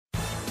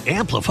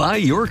Amplify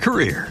your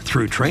career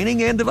through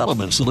training and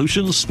development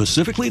solutions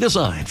specifically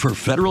designed for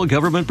federal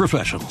government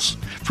professionals.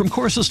 From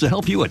courses to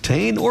help you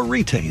attain or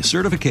retain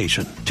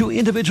certification, to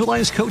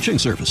individualized coaching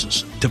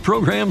services, to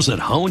programs that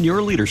hone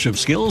your leadership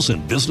skills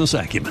and business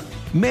acumen,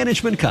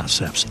 Management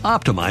Concepts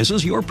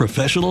optimizes your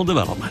professional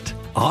development.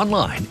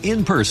 Online,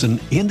 in person,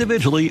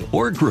 individually,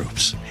 or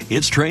groups,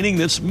 it's training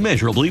that's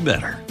measurably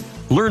better.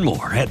 Learn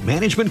more at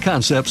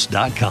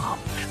managementconcepts.com.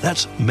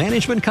 That's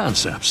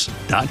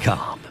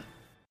managementconcepts.com.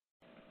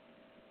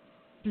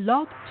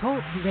 Blog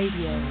Talk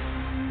Radio.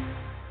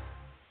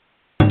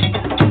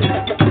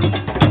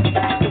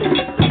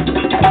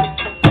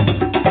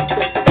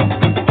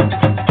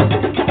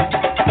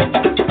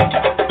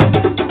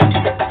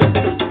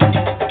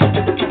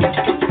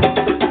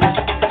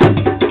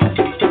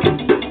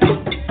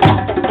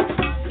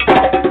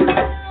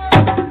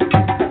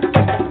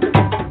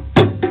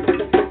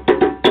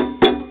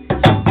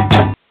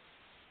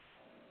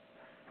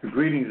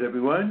 Greetings,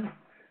 everyone.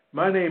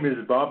 My name is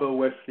Barbara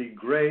Wesley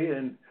Gray,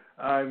 and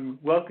I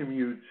welcome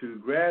you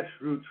to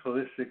Grassroots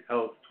Holistic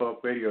Health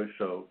Talk Radio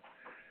Show.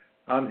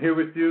 I'm here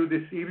with you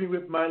this evening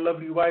with my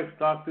lovely wife,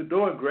 Dr.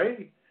 Dora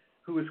Gray,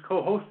 who is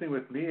co-hosting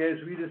with me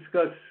as we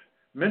discuss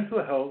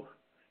mental health,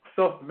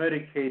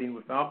 self-medicating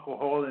with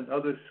alcohol and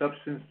other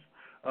substance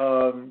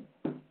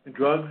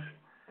drugs,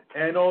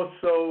 and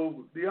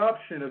also the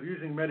option of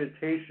using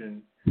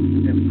meditation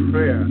and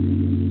prayer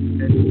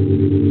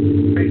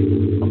and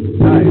faith of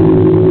life.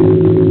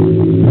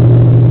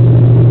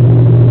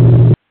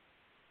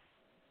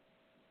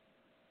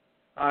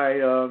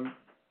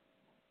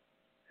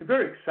 I'm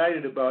very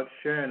excited about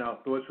sharing our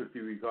thoughts with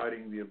you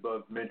regarding the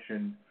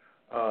above-mentioned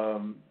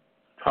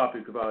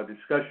topic of our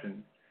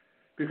discussion,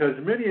 because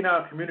many in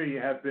our community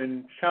have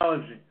been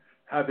challenged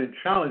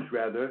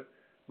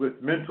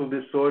with mental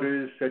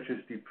disorders such as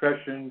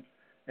depression,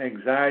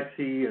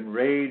 anxiety, and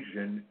rage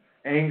and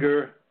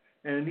anger,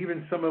 and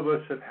even some of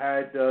us have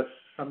had at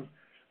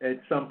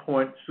some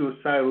point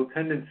suicidal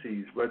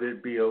tendencies, whether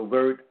it be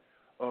overt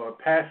or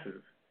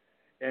passive.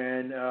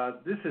 And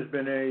this has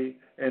been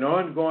an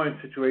ongoing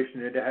situation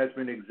that has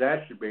been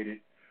exacerbated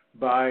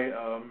by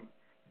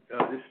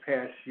this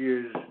past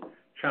year's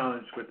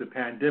challenge with the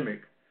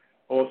pandemic,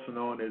 also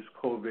known as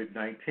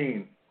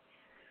COVID-19.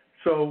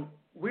 So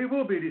we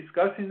will be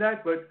discussing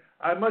that, but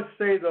I must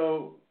say,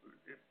 though,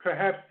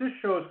 perhaps this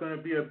show is going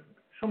to be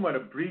somewhat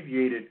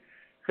abbreviated,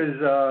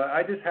 because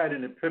I just had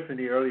an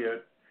epiphany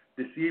earlier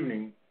this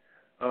evening,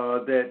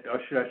 or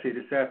should I say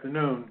this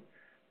afternoon,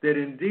 that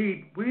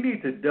indeed we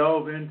need to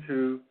delve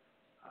into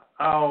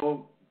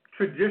our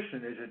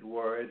tradition, as it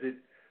were, as it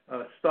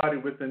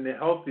started within the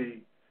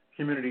healthy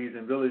communities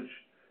and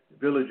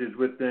villages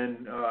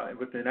within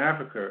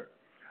Africa.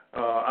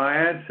 Our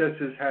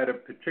ancestors had a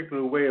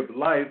particular way of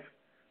life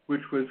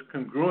which was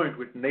congruent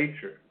with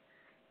nature,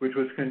 which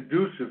was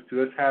conducive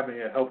to us having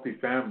a healthy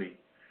family.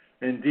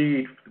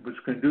 Indeed, it was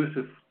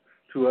conducive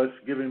to us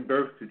giving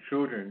birth to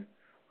children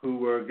who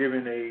were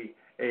given a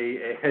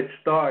head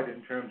start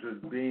in terms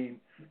of being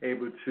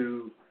able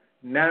to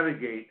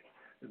navigate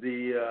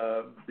the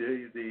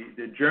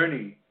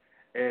journey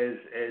as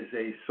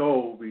a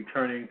soul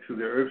returning to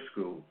the earth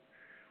school.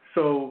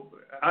 So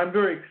I'm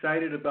very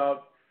excited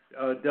about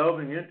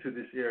delving into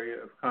this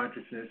area of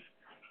consciousness,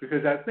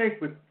 because I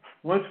think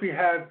once we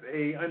have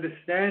a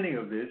understanding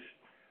of this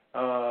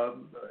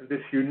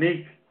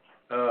unique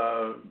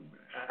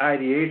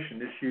ideation,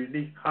 this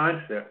unique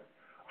concept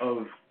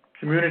of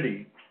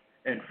community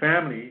and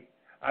family,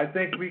 I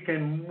think we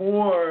can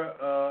more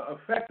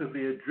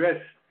effectively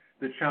address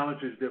the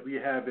challenges that we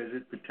have as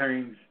it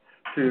pertains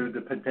to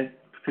the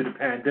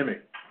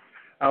pandemic.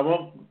 I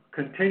won't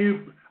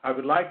continue. I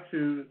would like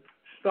to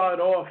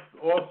start off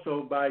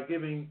also by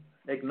giving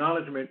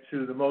acknowledgement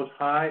to the Most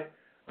High,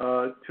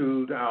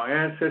 to our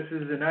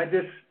ancestors, and I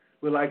just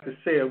would like to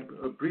say a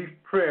brief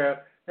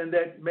prayer, and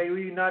that may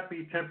we not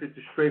be tempted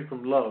to stray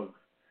from love.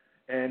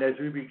 And as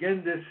we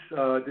begin this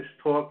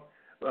talk,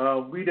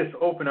 we just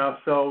open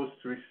ourselves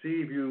to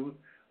receive you,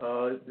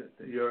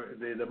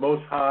 the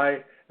Most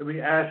High, and we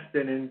ask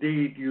that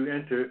indeed you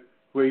enter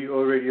where you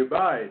already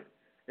abide.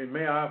 And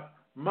may our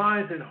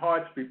minds and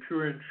hearts be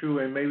pure and true,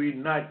 and may we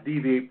not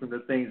deviate from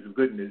the things of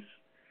goodness.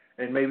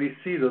 And may we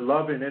see the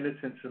love and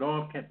innocence in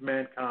all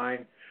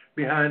mankind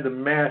behind the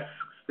masks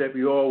that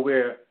we all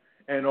wear,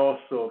 and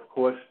also, of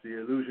course, the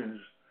illusions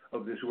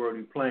of this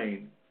worldly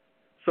plane.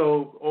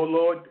 So, O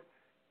Lord,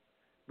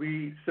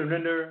 we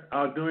surrender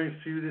our doings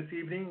to you this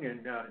evening,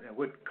 and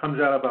what comes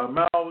out of our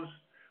mouths,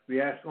 we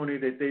ask only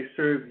that they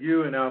serve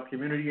you and our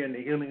community and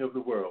the healing of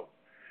the world.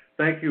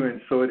 Thank you,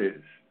 and so it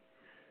is.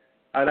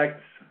 I'd like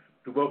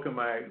to welcome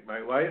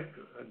my wife,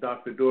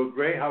 Dr. Dora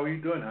Gray. How are you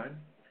doing, hon?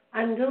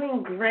 I'm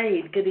doing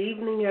great. Good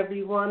evening,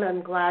 everyone.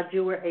 I'm glad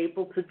you were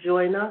able to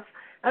join us.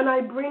 And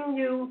I bring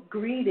you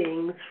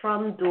greetings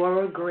from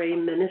Dora Gray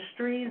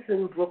Ministries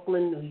in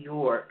Brooklyn, New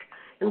York.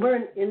 And we're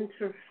an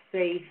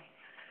interfaith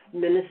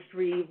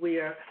ministry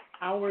where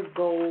our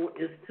goal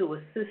is to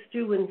assist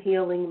you in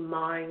healing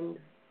mind,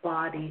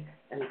 body,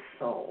 and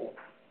soul.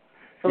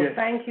 So yes.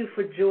 Thank you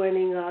for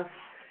joining us.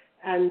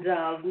 And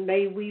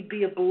may we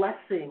be a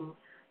blessing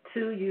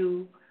to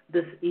you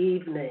this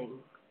evening.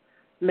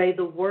 May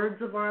the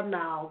words of our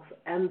mouths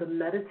and the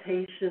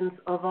meditations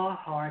of our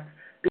hearts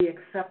be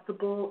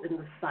acceptable in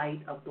the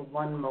sight of the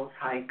one Most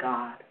High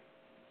God.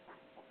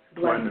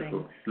 Blessings.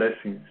 Wonderful.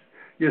 Blessings.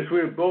 Yes,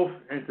 we're both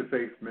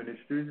interfaith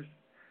ministers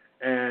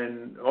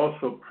and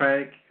also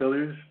pranic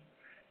healers,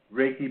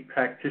 Reiki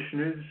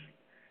practitioners,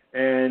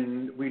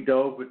 and we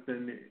delve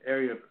within the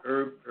area of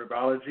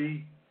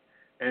herbology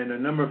and a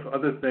number of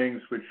other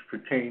things which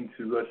pertain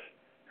to us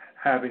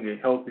having a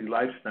healthy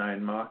lifestyle,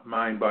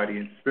 mind, body,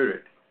 and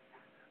spirit.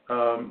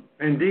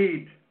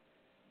 Indeed,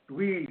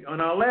 on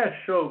our last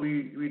show,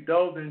 we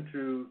delved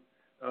into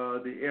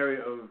the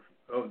area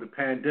of the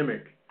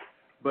pandemic.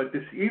 But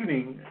this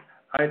evening,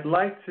 I'd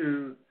like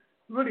to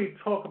really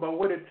talk about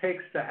what it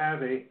takes to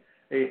have a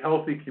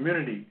healthy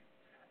community.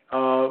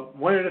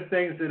 One of the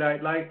things that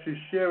I'd like to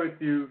share with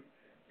you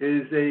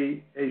is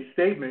a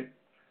statement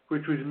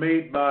which was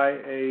made by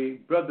a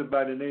brother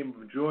by the name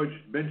of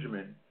Georges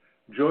Benjamin,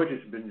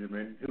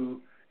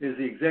 who is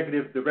the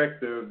executive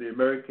director of the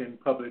American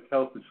Public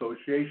Health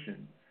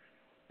Association.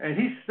 And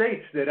he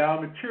states that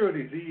our material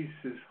disease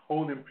is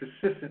holding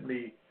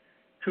persistently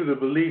to the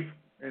belief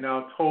in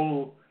our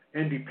total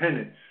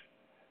independence.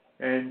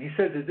 And he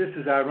says that this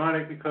is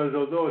ironic because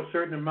although a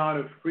certain amount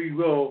of free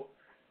will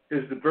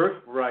is the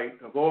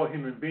birthright of all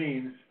human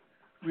beings,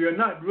 we are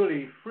not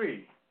really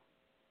free.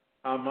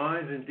 Our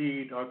minds,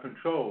 indeed, are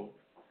controlled.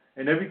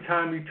 And every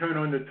time we turn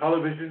on the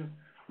television,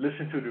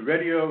 listen to the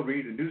radio,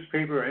 read the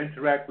newspaper, or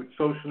interact with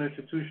social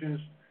institutions,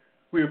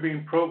 we are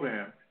being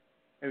programmed.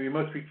 And we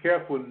must be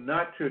careful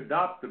not to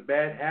adopt the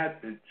bad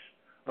habits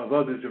of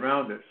others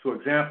around us. For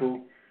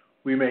example,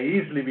 we may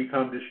easily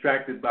become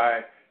distracted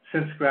by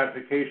sense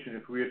gratification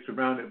if we are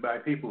surrounded by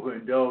people who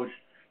indulge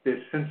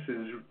their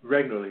senses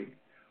regularly.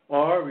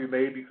 Or we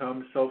may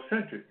become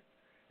self-centered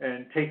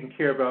and taking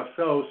care of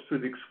ourselves to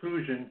the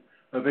exclusion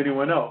of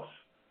anyone else.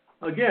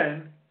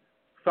 Again,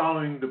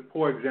 following the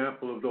poor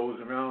example of those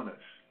around us.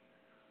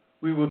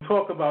 We will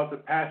talk about the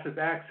passive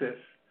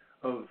aspects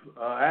of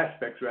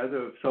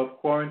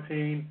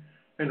self-quarantine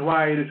and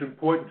why it is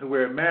important to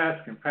wear a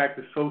mask and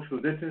practice social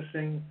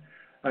distancing,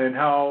 and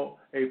how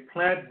a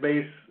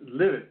plant-based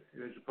living,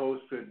 as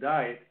opposed to a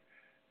diet,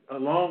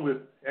 along with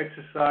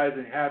exercise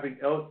and having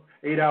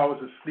 8 hours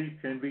of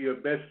sleep, can be your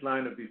best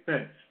line of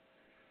defense.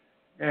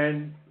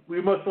 And we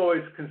must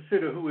always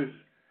consider who is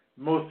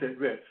most at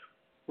risk,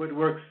 what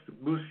works to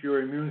boost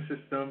your immune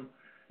system,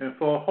 and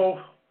for a whole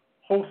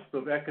host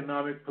of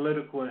economic,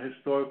 political, and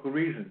historical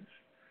reasons.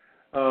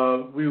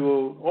 We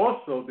will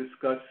also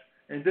discuss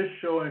in this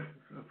show and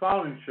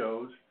following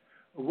shows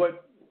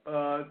what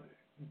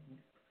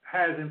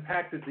has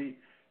impacted the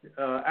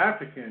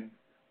African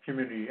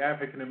community,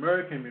 African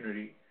American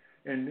community,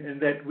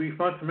 and that we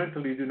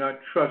fundamentally do not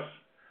trust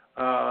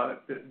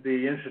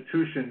the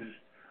institutions,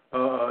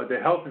 the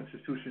health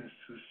institutions,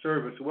 to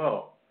serve us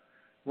well.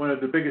 One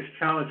of the biggest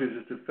challenges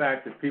is the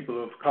fact that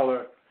people of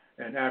color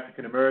and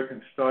African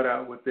Americans start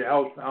out with the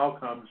health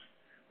outcomes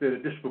that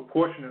are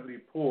disproportionately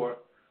poor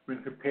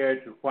when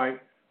compared to white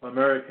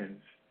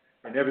Americans.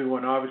 And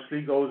everyone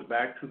obviously goes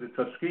back to the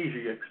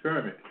Tuskegee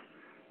experiment.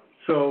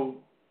 So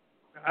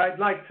I'd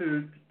like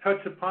to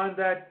touch upon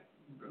that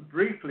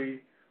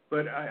briefly,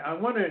 but I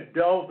want to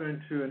delve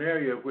into an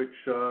area which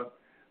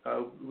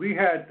we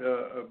had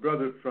a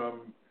brother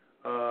from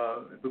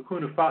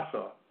Burkina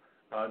Faso,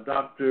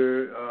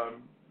 Dr.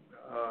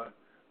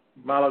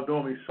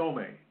 Maladomi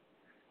Some,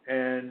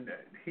 and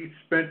he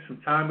spent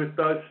some time with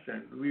us,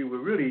 and we were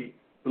really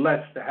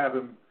blessed to have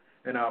him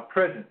in our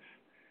presence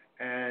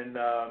and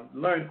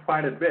learned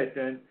quite a bit.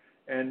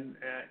 And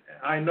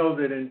I know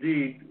that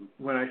indeed,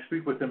 when I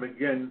speak with him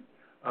again,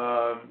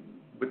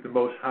 with the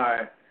Most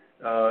High,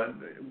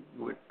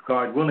 with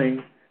God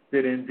willing,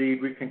 that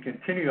indeed we can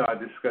continue our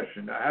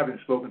discussion. I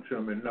haven't spoken to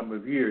him in a number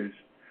of years.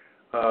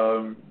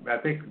 I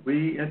think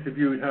we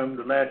interviewed him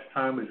the last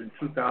time was in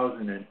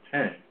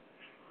 2010.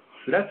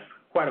 So that's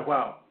quite a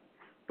while.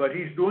 But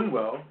he's doing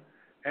well.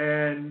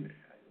 And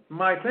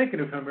my thinking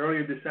of him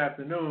earlier this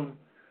afternoon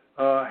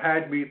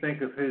had me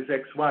think of his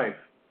ex-wife,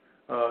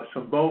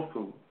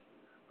 Sambofu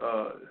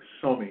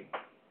Somi.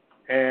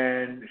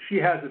 And she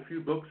has a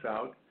few books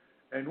out.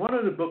 And one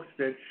of the books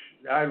that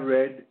I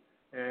read,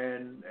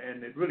 and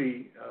it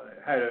really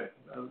had a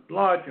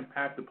large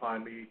impact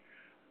upon me,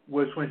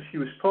 was when she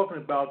was talking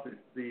about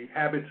the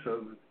habits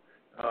of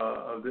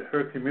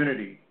her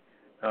community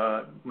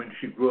when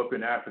she grew up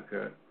in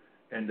Africa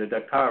in the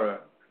Dakara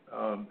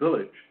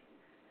village.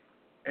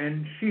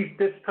 And she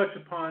just touched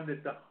upon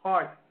that the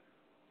heart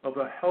of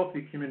a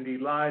healthy community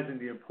lies in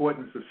the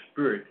importance of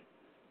spirit,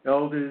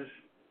 elders,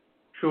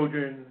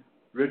 children,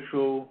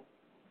 ritual,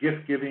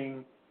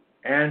 gift-giving,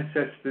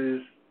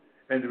 ancestors,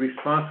 and the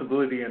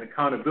responsibility and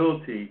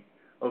accountability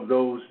of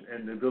those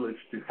in the village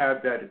to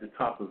have that at the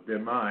top of their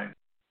mind.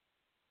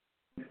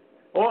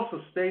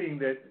 Also stating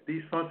that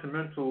these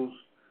fundamentals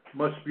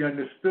must be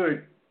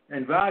understood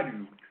and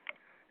valued,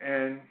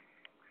 and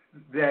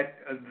that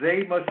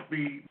they must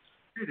be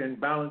in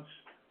balance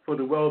for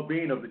the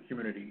well-being of the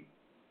community.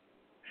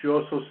 She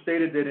also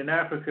stated that in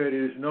Africa it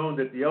is known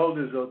that the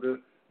elders are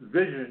the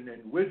vision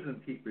and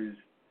wisdom keepers,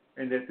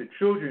 and that the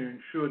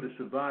children ensure the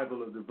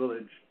survival of the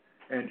village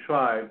and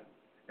tribe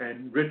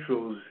and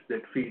rituals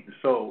that feed the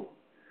soul.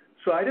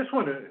 So I just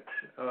want to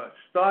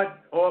start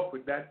off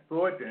with that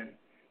thought and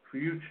for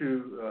you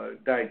to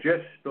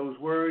digest those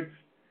words.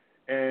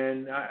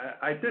 And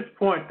at this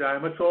point, I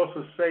must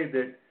also say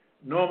that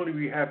normally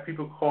we have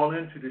people call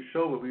into the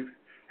show, but we've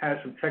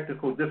had some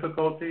technical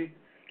difficulty.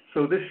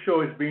 So this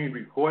show is being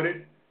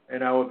recorded,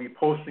 and I will be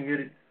posting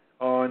it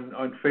on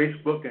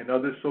Facebook and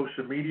other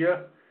social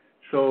media.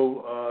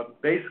 So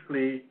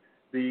basically,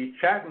 the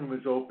chat room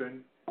is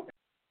open.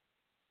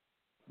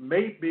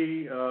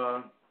 Maybe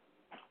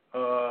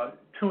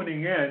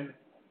tuning in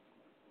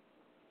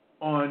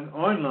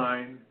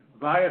online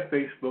via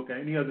Facebook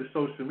and any other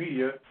social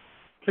media,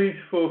 please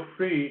feel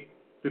free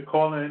to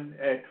call in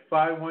at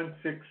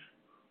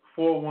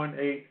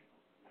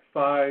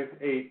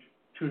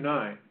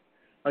 516-418-5829.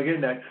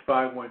 Again, that's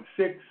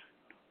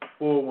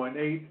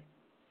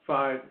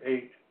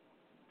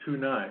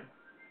 516-418-5829.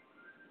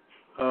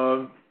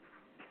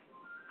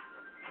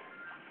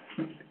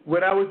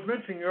 What I was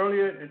mentioning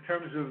earlier in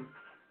terms of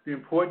the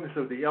importance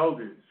of the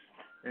elders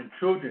and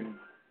children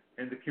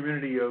in the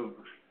community of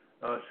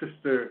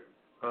Sister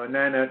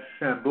Nana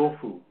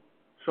Sambofu,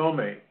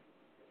 Some,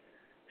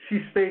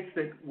 she states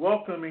that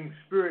welcoming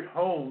spirit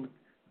home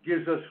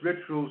gives us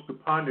rituals to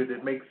ponder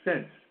that make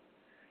sense.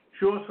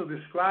 She also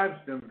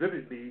describes them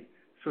vividly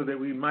so that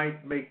we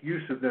might make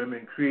use of them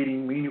in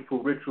creating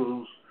meaningful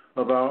rituals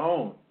of our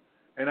own.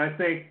 And I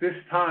think this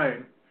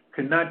time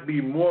could not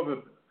be more of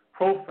a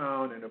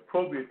profound and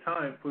appropriate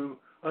time for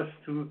us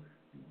to,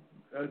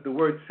 the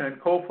word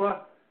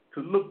Sankofa,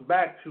 to look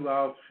back to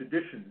our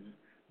traditions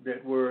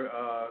that were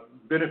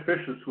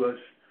beneficial to us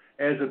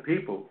as a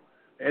people,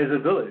 as a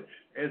village,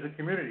 as a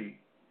community.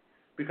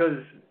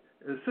 Because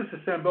Sister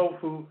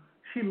Sambofu,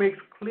 she makes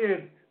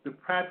clear the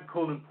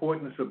practical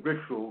importance of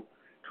ritual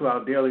to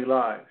our daily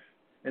lives.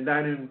 And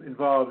that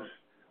involves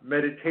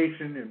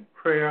meditation and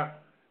prayer,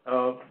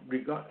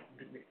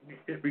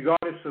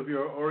 regardless of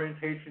your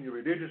orientation, your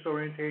religious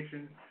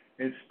orientation,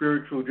 and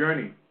spiritual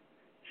journey.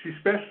 She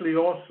especially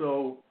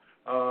also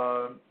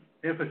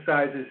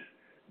emphasizes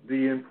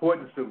the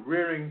importance of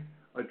rearing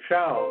a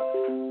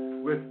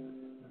child with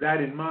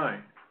that in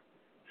mind.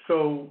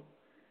 So,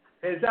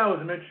 as I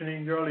was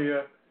mentioning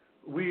earlier,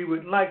 we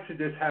would like to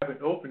just have an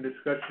open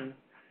discussion.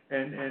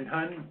 And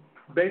hon,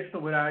 based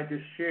on what I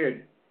just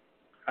shared,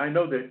 I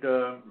know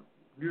that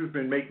you've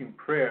been making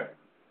prayer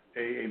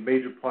a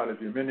major part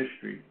of your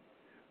ministry.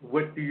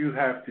 What do you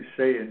have to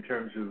say in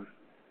terms of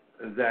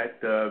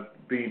that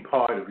being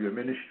part of your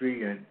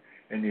ministry and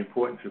the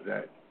importance of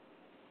that?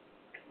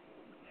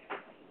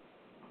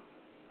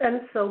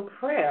 And so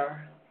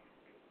prayer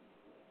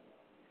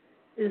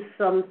is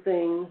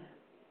something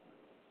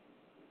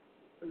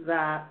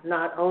that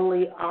not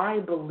only I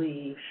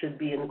believe should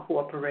be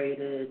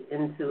incorporated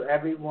into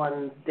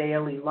everyone's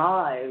daily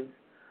lives,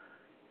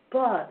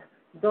 but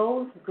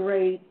those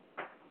great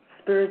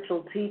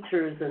spiritual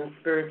teachers and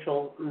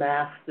spiritual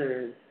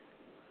masters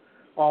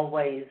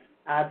always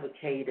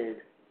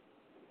advocated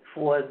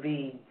for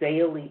the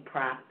daily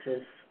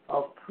practice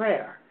of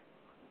prayer.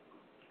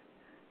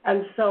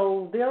 And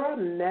so there are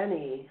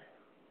many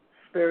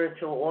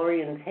spiritual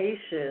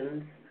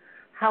orientations.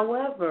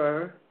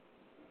 However,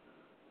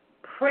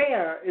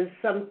 prayer is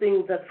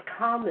something that's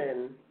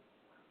common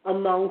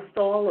amongst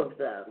all of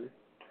them.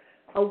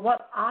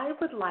 What I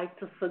would like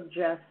to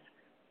suggest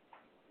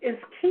is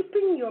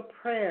keeping your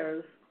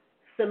prayers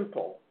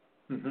simple.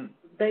 Mm-hmm.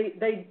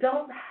 They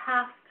don't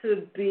have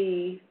to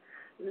be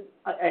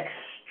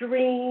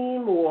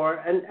extreme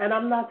and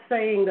I'm not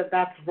saying that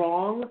that's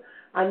wrong.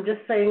 I'm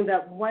just saying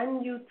that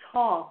when you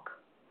talk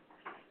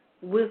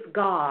with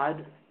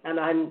God, and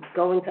I'm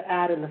going to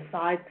add an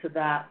aside to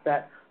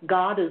that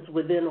God is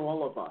within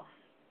all of us.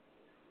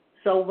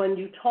 So when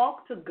you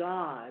talk to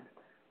God,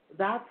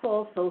 that's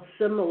also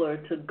similar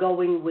to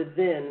going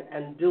within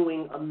and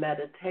doing a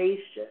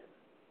meditation.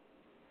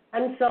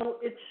 And so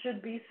it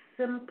should be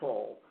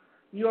simple.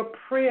 Your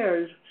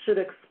prayers should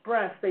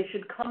they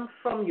should come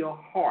from your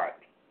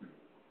heart.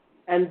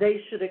 And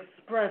they should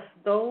express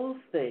those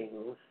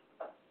things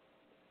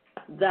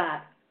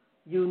that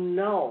you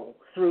know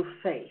through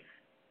faith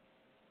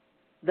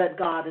that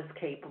God is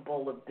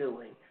capable of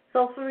doing.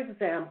 So, for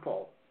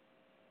example,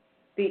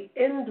 the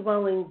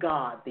indwelling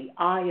God, the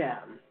I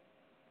am.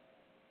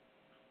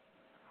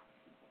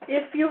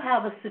 If you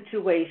have a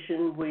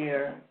situation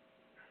where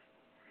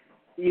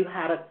you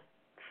had an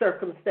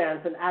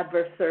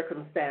adverse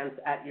circumstance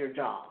at your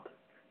job,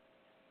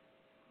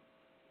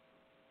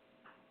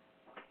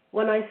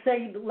 when I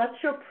say let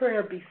your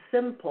prayer be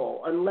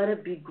simple and let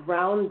it be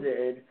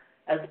grounded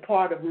as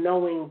part of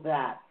knowing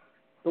that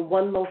the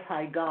one Most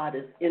High God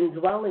is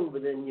indwelling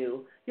within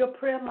you, your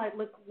prayer might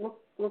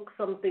look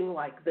something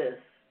like this.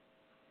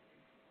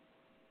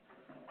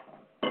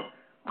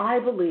 I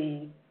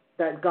believe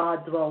that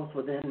God dwells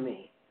within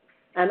me,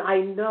 and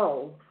I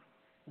know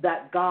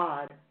that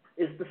God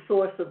is the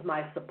source of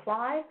my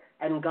supply,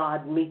 and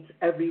God meets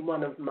every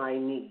one of my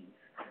needs.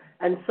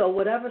 And so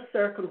whatever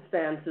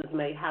circumstances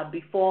may have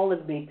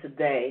befallen me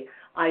today,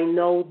 I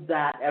know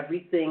that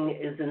everything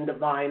is in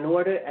divine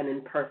order and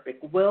in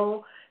perfect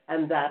will,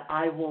 and that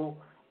I will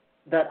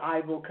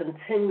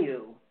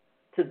continue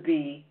to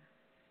be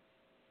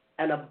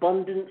an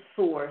abundant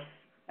source,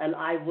 and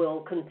I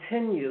will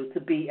continue to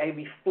be a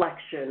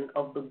reflection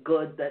of the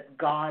good that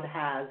God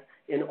has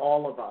in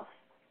all of us.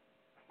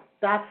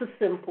 That's a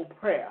simple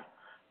prayer.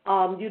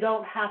 You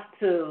don't have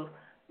to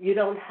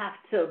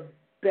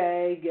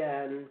beg,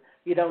 and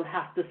you don't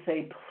have to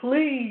say,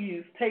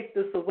 please take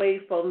this away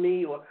from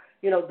me, or,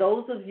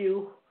 those of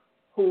you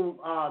who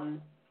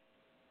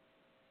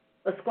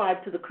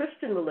ascribe to the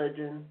Christian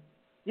religion,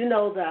 you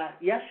know that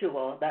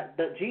Yeshua, that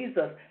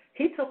Jesus,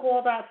 he took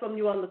all that from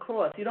you on the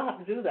cross. You don't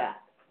have to do that.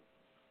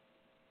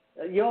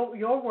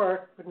 Your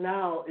work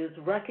now is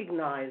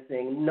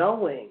recognizing,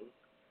 knowing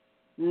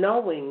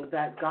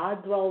that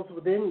God dwells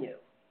within you.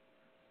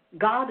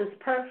 God is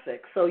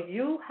perfect. So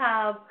you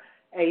have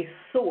a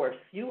source.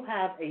 You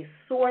have a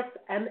source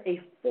and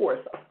a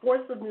force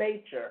of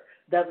nature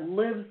that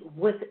lives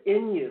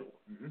within you.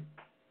 Mm-hmm.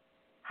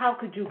 How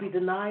could you be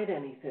denied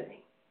anything?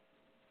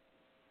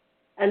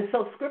 And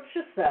so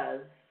Scripture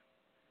says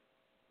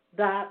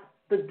that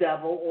the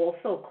devil,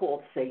 also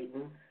called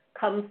Satan,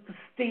 comes to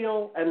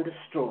steal and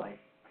destroy.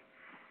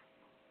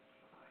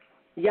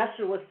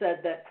 Yeshua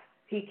said that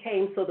he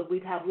came so that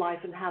we'd have life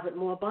and have it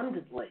more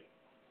abundantly.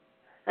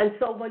 And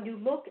so when you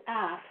look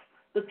at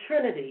the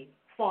Trinity,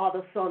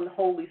 Father, Son,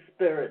 Holy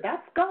Spirit,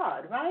 that's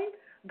God, right?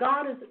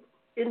 God is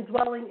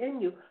indwelling in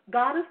you.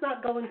 God is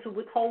not going to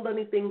withhold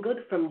anything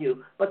good from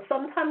you. But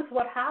sometimes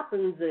what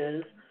happens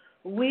is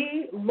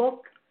we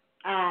look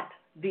at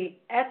the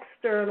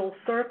external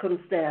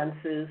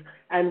circumstances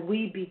and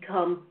we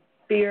become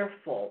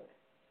fearful.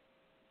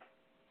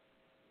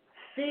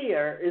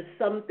 Fear is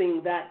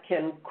something that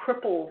can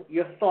cripple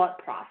your thought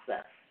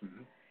process.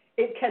 Mm-hmm.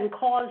 It can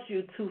cause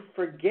you to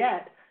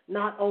forget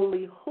not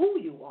only who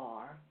you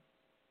are,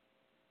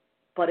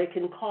 but it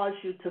can cause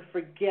you to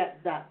forget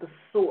that the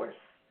source,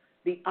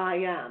 the I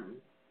am,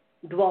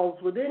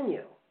 dwells within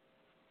you.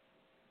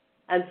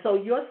 And so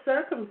your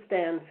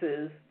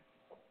circumstances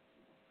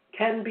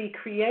can be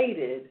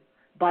created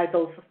by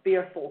those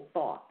fearful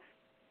thoughts.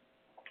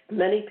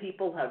 Many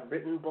people have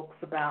written books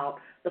about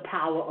the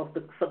power of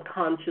the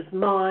subconscious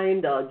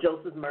mind.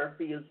 Joseph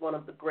Murphy is one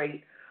of the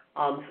great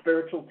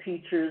spiritual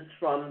teachers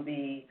from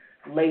the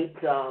late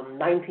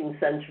 19th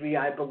century,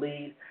 I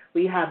believe.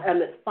 We have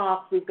Emmett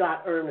Fox, we've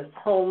got Ernest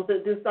Holmes.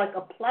 There's like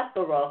a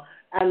plethora.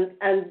 And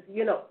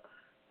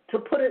to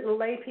put it in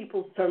lay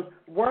people's terms,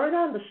 word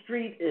on the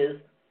street is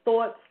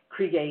thoughts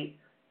create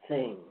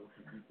things.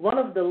 One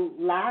of the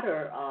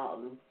latter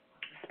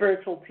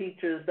spiritual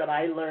teachers that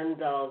I learned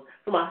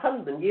from my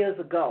husband years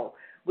ago,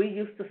 we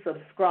used to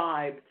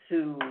subscribe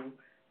to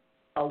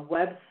a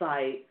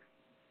website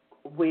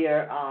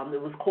where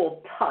it was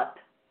called Tut,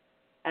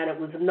 and it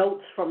was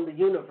Notes from the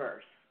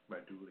Universe.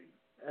 Mike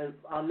Dooley.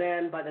 A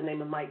man by the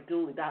name of Mike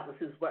Dooley, that was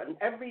his word. And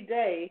every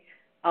day,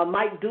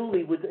 Mike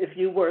Dooley, if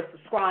you were a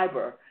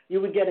subscriber,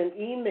 you would get an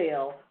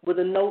email with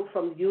a note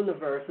from the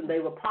universe, and they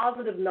were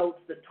positive notes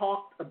that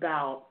talked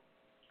about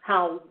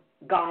how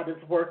God is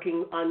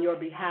working on your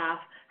behalf,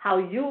 how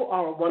you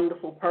are a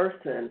wonderful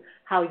person,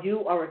 how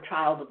you are a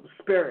child of the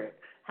Spirit,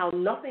 how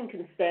nothing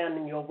can stand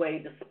in your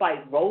way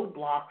despite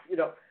roadblocks.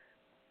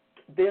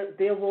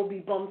 There will be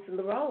bumps in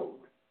the road.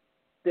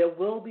 There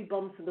will be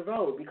bumps in the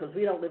road because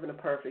we don't live in a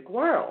perfect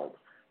world.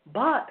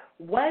 But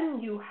when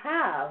you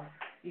have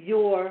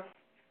your,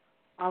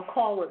 I'll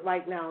call it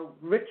right now,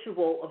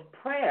 ritual of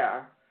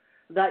prayer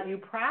that you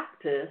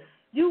practice,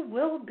 you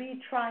will be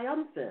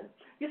triumphant.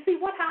 You see,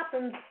 what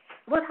happens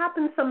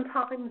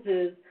sometimes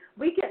is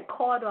we get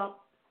caught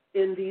up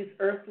in these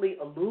earthly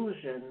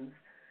illusions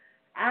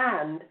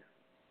and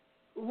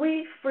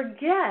we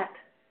forget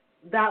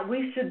that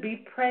we should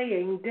be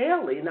praying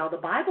daily. Now, the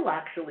Bible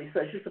actually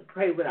says you should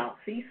pray without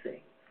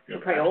ceasing. You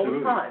should pray all the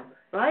time,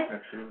 right?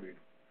 Absolutely.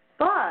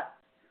 But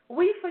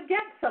we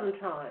forget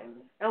sometimes,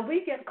 and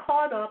we get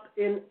caught up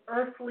in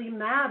earthly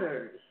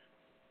matters.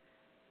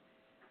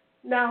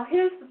 Now,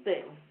 here's the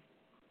thing.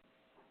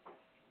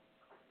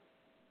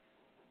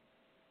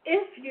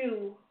 If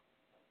you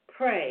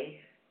pray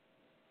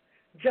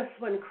just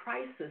when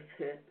crisis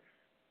hits,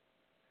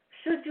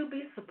 should you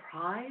be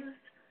surprised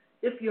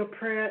if your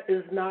prayer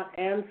is not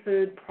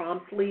answered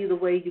promptly the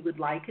way you would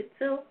like it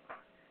to?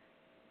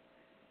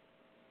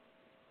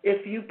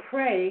 If you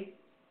pray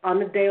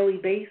on a daily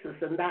basis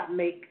and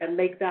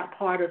make that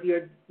part of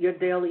your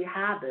daily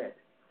habit,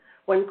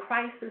 when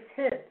crisis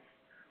hits,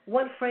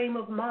 what frame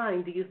of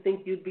mind do you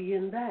think you'd be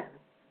in then?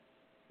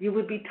 You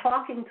would be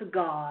talking to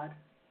God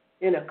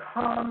in a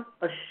calm,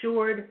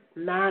 assured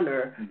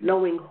manner,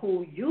 knowing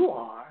who you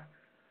are,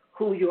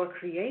 who your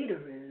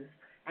Creator is,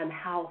 and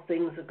how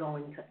things are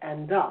going to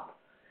end up.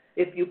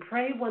 If you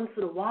pray once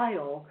in a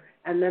while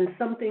and then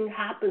something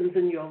happens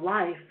in your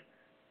life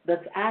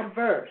that's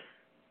adverse,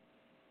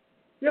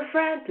 you're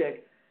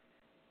frantic.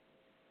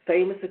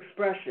 famous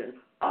expression,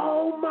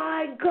 oh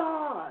my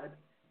God,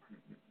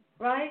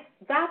 right?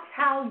 That's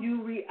how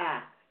you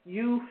react.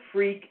 You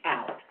freak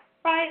out,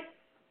 right?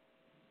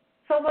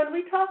 So when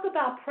we talk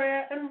about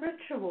prayer and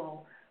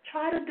ritual,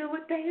 try to do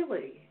it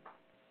daily.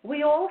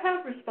 We all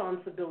have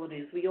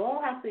responsibilities. We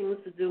all have things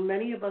to do.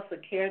 Many of us are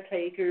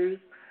caretakers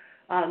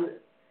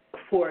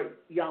for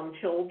young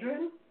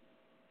children.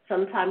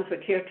 Sometimes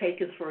we're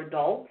caretakers for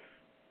adults,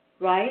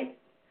 right?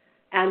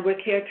 And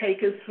we're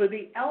caretakers for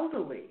the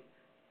elderly.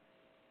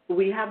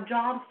 We have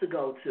jobs to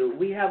go to.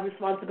 We have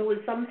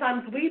responsibilities.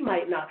 Sometimes we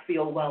might not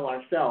feel well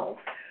ourselves.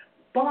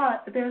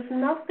 But there's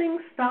nothing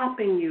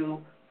stopping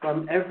you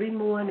from every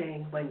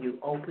morning when you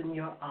open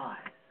your eyes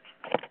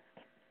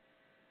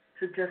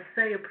to just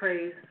say a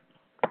praise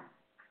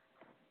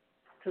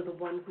to the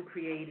one who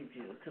created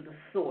you, to the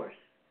source,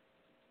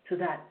 to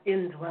that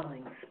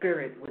indwelling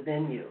spirit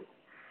within you.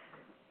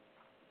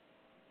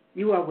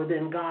 You are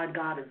within God.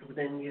 God is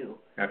within you.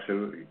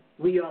 Absolutely.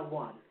 We are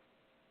one.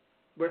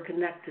 We're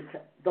connected to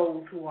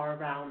those who are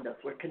around us.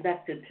 We're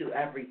connected to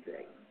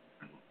everything.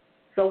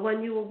 So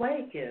when you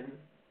awaken,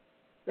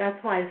 that's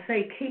why I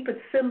say keep it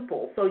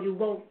simple so you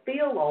won't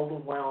feel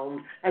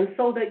overwhelmed and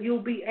so that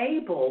you'll be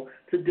able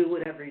to do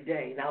it every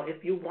day. Now,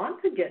 if you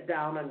want to get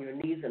down on your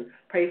knees and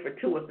pray for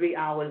 2 or 3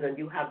 hours and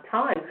you have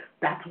time,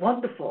 that's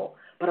wonderful.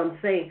 But I'm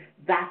saying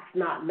that's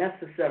not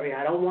necessary.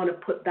 I don't want to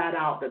put that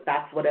out that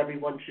that's what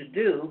everyone should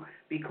do,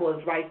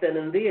 because right then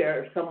and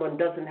there, if someone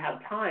doesn't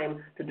have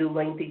time to do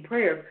lengthy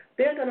prayers,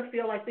 they're going to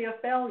feel like they're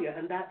a failure,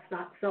 and that's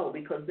not so,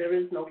 because there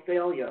is no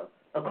failure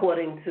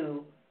according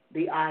to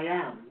the I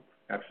Am.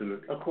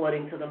 Absolutely.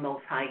 According to the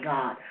Most High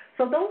God.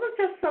 So those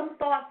are just some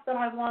thoughts that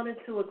I wanted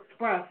to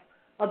express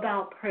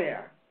about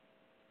prayer.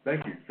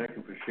 Thank you. Thank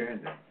you for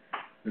sharing that.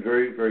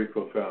 Very, very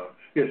profound.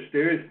 Yes,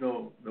 there is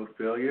no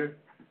failure.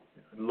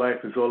 Life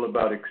is all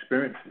about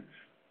experiences.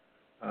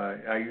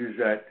 I use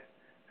that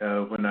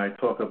when I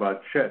talk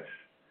about chess.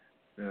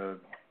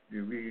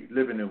 We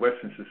live in a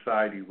Western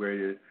society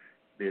where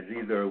there's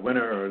either a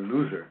winner or a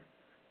loser.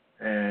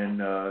 And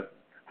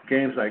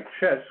games like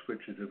chess,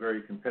 which is a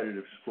very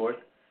competitive sport,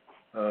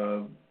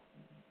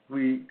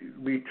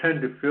 we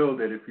tend to feel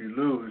that if you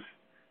lose,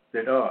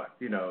 that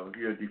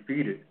you're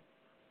defeated.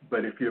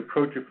 But if you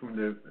approach it from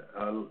the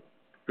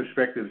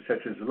perspective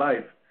such as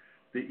life,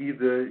 that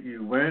either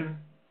you win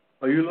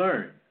or you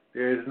learn.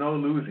 There is no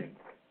losing.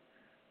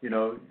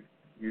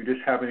 You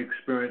just have an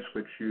experience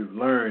which you've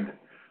learned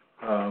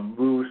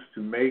moves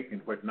to make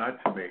and what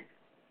not to make,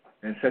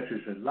 and such as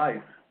in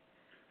life.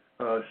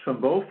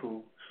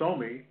 Sambofu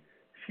Somi,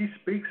 she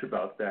speaks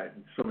about that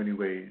in so many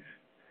ways.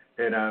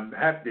 And I'm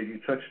happy that you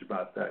touched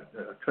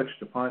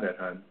upon that,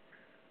 hon.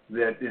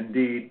 That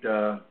indeed,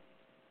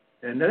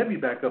 and let me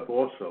back up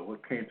also.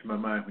 What came to my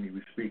mind when you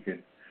were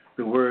speaking,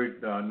 the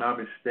word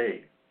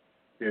namaste.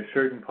 There are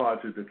certain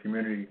parts of the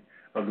community,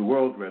 of the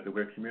world rather,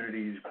 where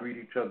communities greet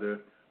each other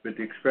with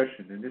the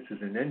expression, and this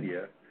is in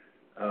India.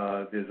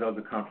 There's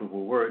other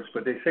comparable words,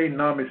 but they say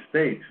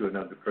namaste to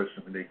another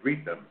person when they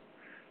greet them.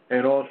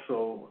 And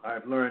also,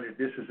 I've learned that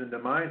this is in the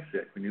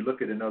mindset. When you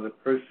look at another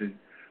person,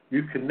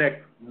 you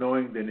connect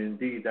knowing that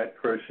indeed that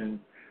person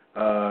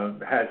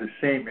has the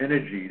same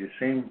energy,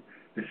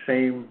 the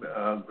same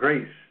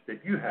grace that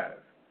you have.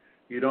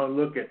 You don't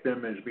look at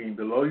them as being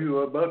below you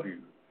or above you.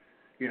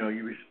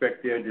 You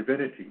respect their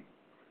divinity.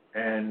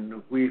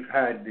 And we've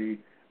had the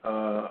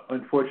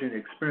unfortunate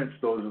experience,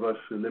 those of us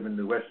who live in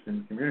the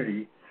Western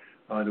community,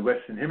 the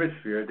Western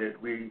Hemisphere,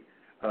 that we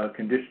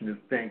conditioned to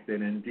think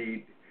that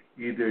indeed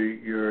either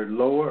you're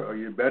lower or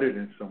you're better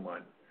than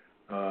someone.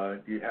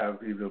 You have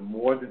either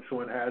more than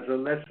someone has or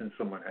less than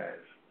someone has.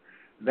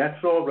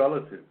 That's all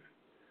relative.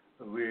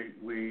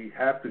 We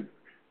have to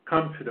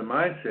come to the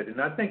mindset,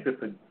 and I think that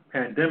the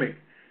pandemic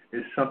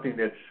is something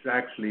that's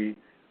actually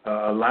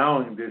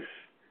allowing this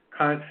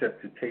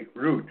concept to take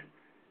root,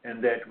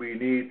 and that we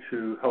need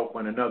to help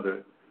one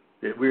another,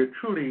 that we're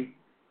truly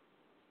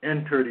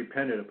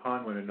interdependent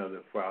upon one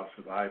another for our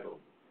survival.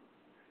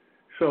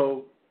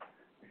 So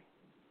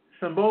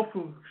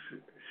Sambofu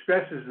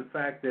stresses the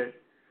fact that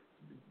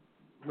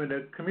when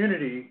a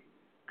community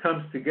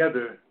comes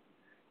together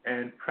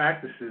and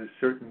practices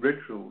certain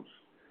rituals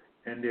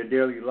in their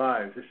daily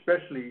lives,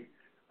 especially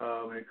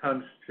when it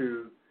comes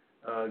to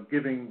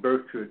giving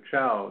birth to a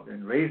child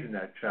and raising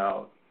that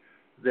child,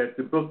 that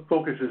the book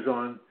focuses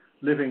on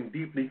living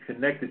deeply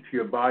connected to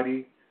your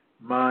body,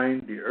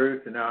 mind, the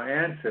earth, and our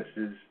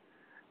ancestors,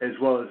 as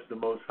well as the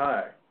Most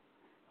High.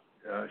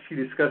 She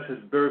discusses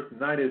birth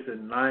not as a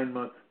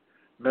 9-month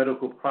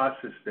medical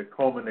process that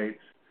culminates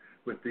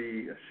with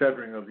the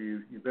severing of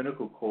the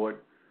umbilical cord,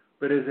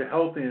 but as a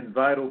healthy and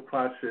vital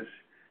process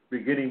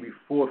beginning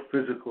before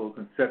physical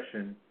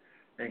conception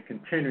and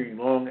continuing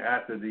long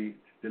after the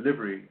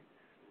delivery.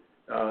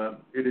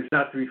 It is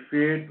not to be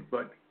feared,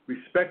 but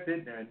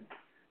respected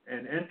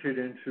and entered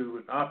into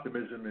with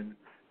optimism and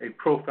a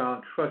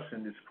profound trust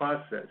in this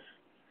process.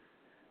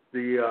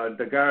 The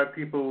Dagara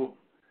people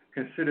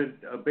considered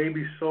a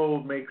baby's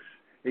soul makes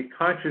a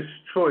conscious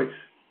choice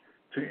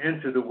to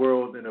enter the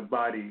world in a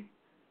body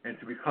and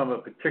to become a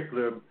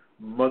particular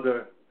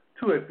mother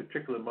to a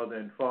particular mother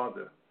and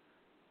father.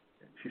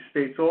 She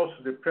states also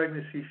that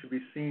pregnancy should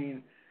be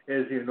seen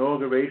as the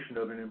inauguration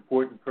of an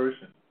important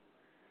person,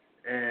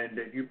 and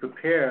that you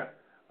prepare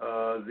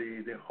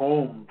the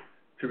home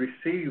to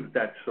receive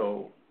that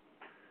soul.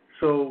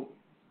 So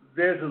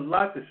there's a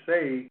lot to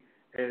say,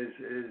 as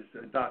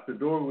Dr.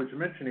 Dora was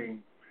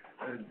mentioning,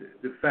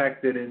 the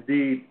fact that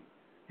indeed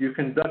you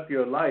conduct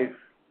your life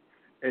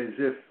as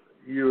if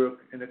you're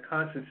in a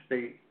constant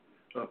state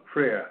of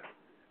prayer,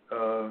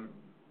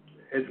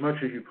 as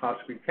much as you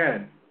possibly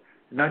can,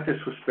 not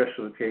just for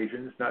special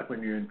occasions, not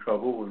when you're in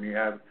trouble, when you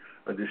have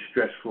a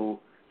distressful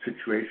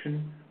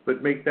situation,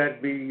 but make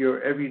that be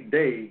your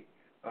everyday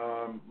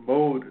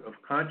mode of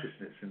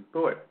consciousness and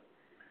thought.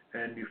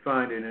 And you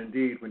find that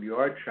indeed when you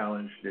are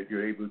challenged that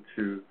you're able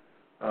to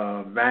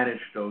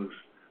manage those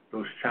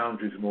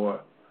challenges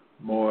more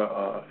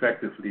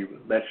effectively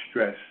with less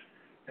stress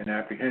and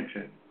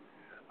apprehension.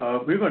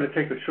 We're going to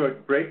take a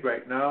short break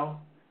right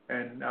now,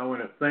 and I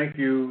want to thank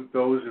you,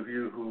 those of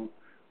you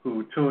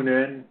who tune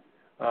in,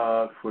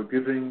 for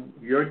giving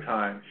your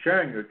time,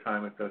 sharing your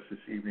time with us this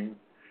evening.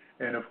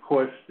 And of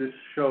course, this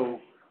show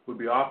will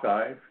be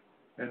archived.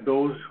 And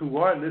those who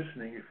are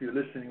listening, if you're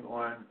listening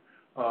on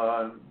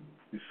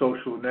the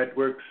social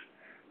networks,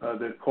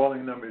 the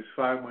calling number is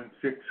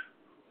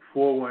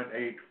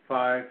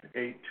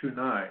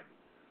 516-418-5829.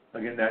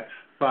 Again, that's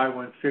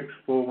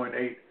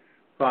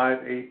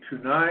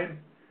 516-418-5829.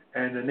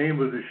 And the name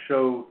of the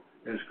show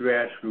is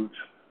Grassroots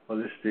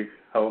Holistic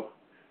Health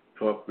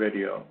Talk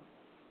Radio.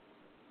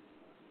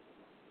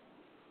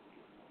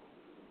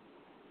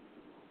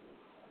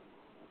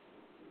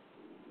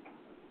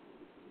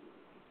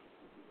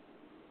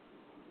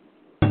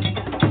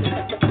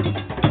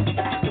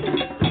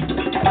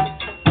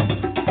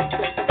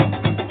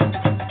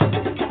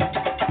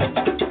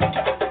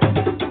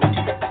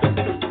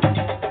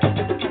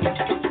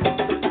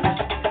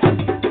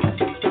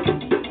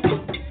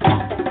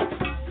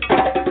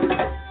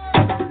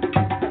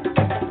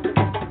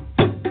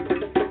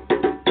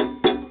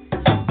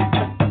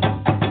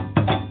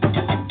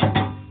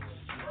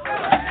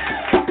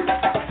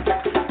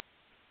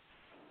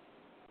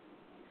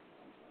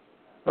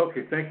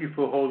 Okay, thank you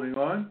for holding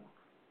on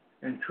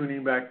and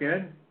tuning back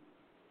in.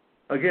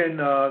 Again,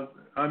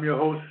 I'm your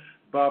host,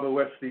 Barbara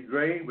Wesley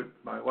Gray, with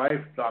my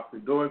wife, Dr.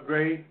 Dora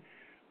Gray,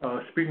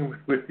 speaking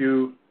with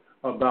you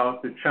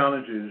about the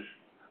challenges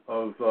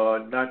of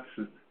not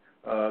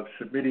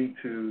submitting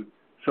to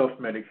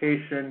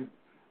self-medication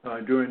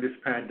during this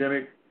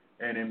pandemic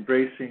and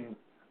embracing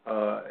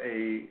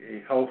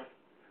a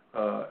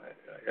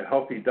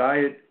healthy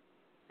diet,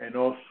 and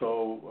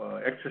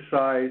also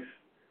exercise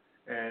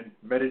and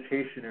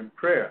meditation and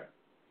prayer.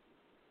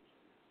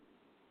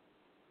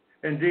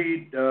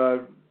 Indeed,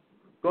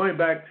 going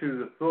back to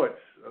the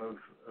thoughts of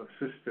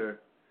Sister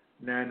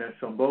Nana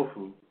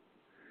Sambofu,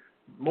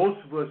 most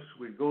of us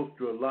would go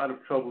through a lot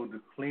of trouble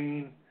to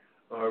clean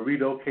or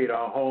relocate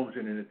our homes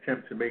in an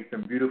attempt to make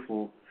them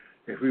beautiful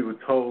if we were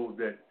told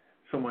that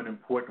someone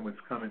important was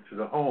coming to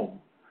the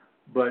home.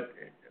 But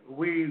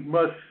we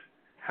must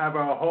have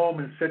our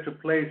home in such a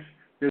place.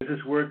 There's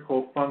this word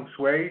called feng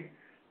shui,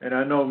 and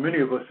I know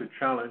many of us are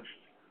challenged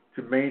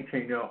to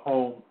maintain their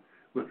home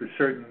with a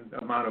certain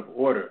amount of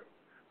order,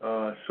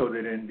 so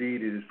that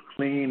indeed it is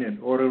clean and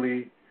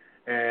orderly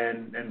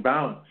and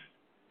balanced,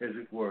 as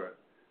it were.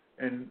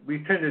 And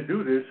we tend to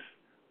do this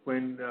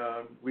when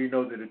we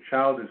know that a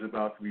child is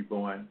about to be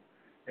born,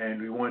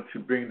 and we want to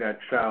bring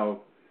that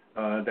child,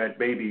 that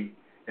baby,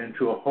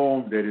 into a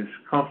home that is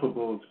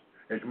comfortable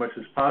as much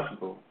as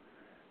possible.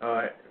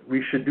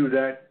 We should do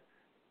that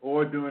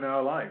all during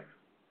our life.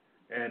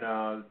 And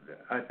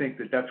I think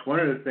that that's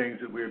one of the things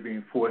that we're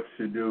being forced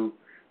to do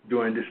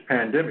during this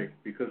pandemic,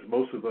 because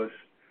most of us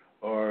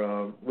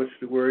are, what's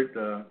the word,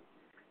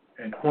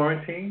 in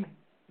quarantine?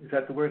 Is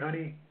that the word,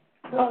 honey?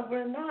 Well,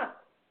 we're not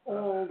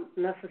all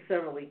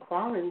necessarily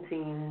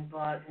quarantined,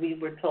 but we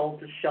were told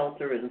to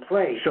shelter in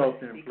place.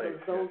 Shelter in place.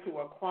 Because those who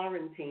are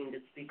quarantined,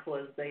 it's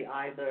because they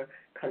either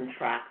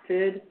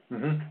contracted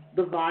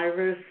the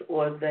virus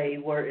or they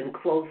were in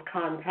close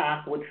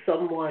contact with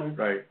someone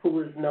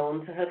who is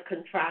known to have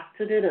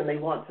contracted it, and they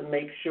want to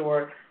make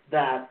sure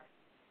that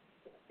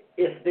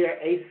if they're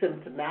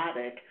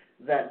asymptomatic,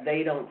 that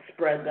they don't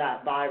spread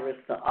that virus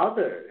to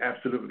others.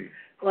 Absolutely.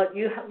 But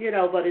you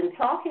know, but in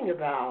talking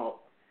about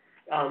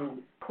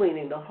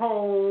cleaning the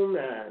home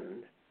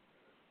and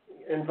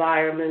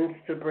environments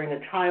to bring a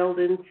child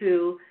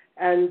into,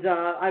 and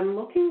I'm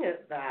looking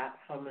at that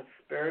from a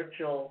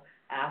spiritual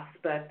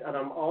aspect, and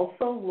I'm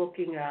also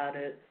looking at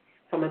it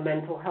from a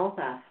mental health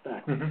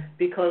aspect,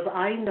 because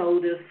I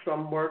notice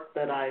from work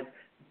that I've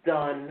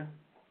done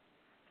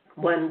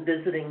when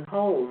visiting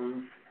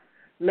homes,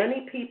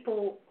 many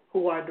people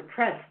who are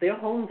depressed, their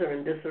homes are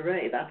in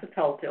disarray. That's a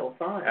telltale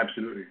sign.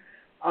 Absolutely.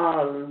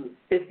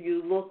 If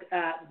you look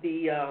at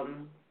the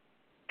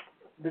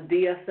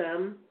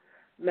DSM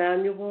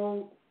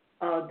manual,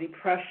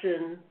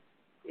 depression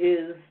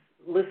is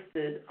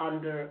listed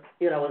under,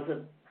 as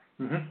a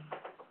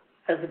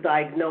as a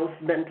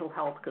diagnosed mental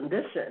health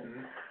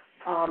condition.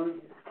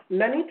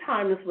 Many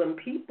times when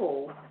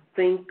people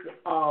think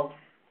of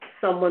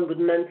someone with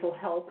mental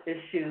health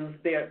issues,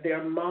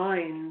 their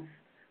minds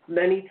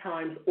many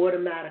times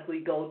automatically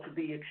go to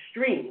the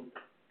extreme.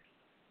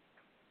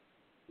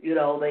 You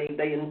know,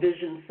 they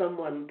envision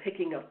someone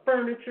picking up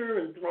furniture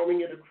and throwing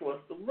it across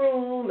the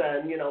room,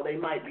 and, you know, they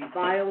might be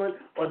violent,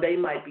 or they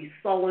might be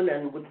sullen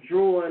and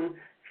withdrawn,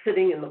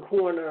 sitting in the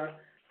corner,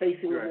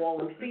 facing the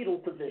wall in fetal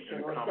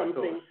position, or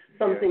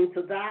something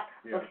to that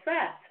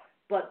effect.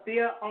 But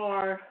there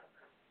are,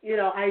 you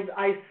know,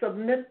 I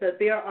submit that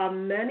there are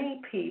many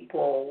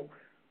people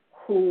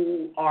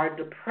who are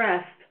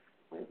depressed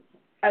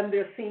and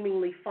they're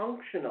seemingly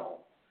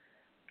functional.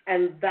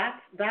 And that's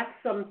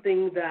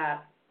something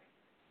that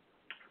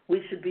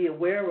we should be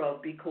aware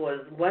of, because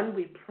when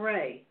we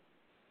pray,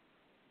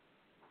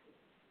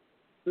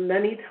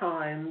 many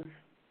times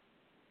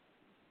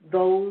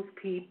those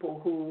people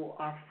who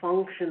are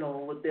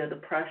functional with their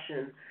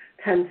depression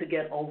tend to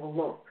get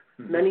overlooked.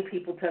 Many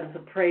people tend to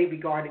pray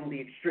regarding the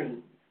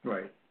extremes.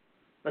 Right.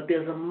 But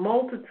there's a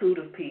multitude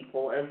of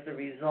people as the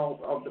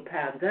result of the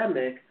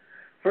pandemic.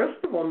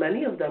 First of all,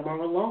 many of them are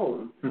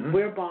alone,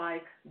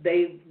 whereby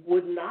they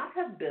would not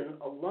have been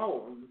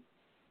alone,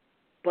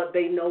 but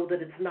they know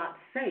that it's not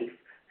safe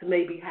to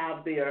maybe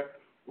have their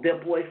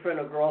boyfriend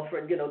or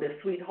girlfriend, you know, their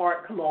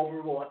sweetheart come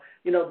over, or,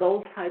 you know,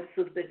 those types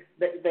of things.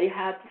 They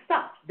had to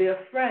stop. Their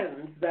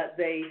friends that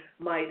they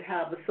might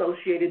have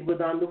associated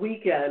with on the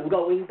weekend,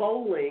 going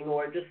bowling,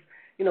 or just,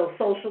 you know,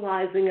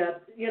 socializing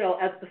at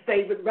the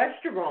favorite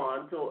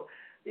restaurant, or,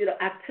 you know,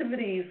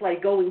 activities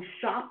like going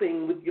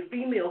shopping with your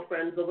female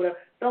friends or whatever,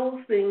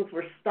 those things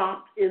were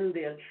stopped in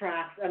their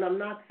tracks. And I'm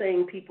not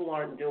saying people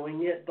aren't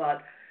doing it,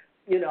 but,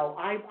 you know,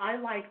 I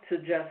like to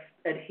just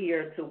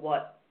adhere to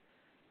what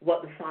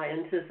the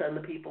scientists and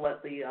the people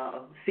at the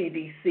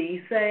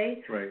CDC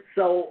say. Right.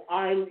 So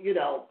I'm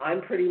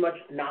pretty much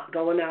not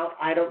going out.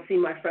 I don't see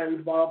my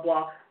friends, blah,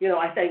 blah. You know,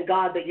 I thank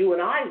God that you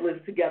and I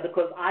live together,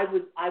 because I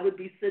would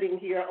be sitting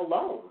here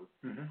alone.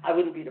 I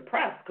wouldn't be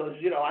depressed, because,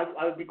 you know, I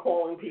would be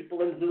calling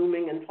people and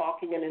Zooming and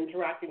talking and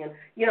interacting and,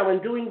 you know,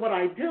 and doing what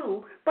I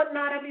do, but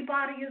not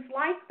everybody is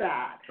like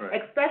that,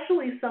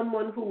 especially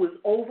someone who is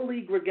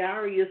overly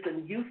gregarious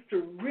and used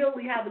to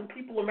really having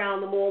people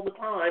around them all the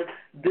time.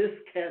 This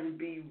can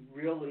be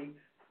really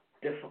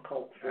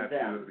difficult for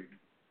them.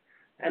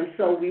 And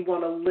so we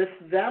want to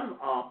lift them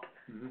up.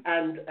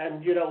 And,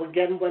 you know,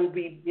 again, when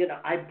we, you know,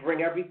 I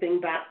bring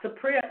everything back to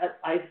prayer.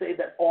 I say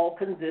that all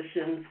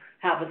conditions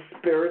have a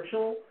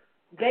spiritual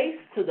base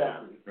to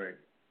them. Right.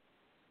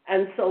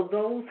 And so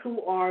those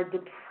who are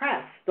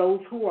depressed, those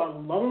who are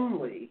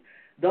lonely,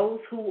 those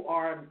who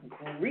are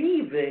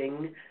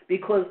grieving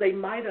because they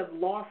might have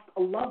lost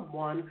a loved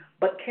one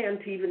but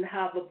can't even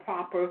have a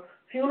proper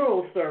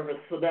funeral service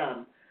for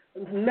them.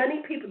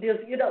 Many people, there's,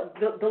 you know,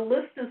 the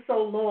list is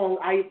so long.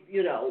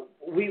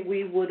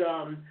 We would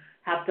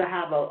have to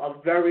have a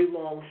very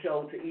long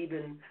show to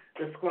even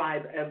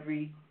describe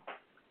every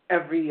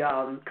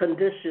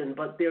condition,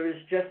 but there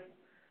is just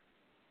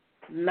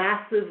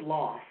massive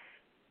loss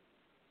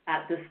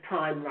at this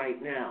time right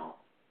now.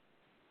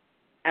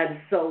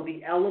 And so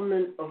the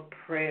element of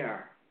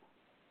prayer,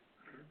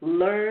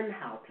 learn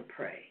how to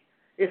pray.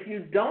 If you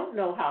don't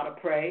know how to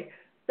pray,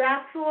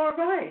 that's all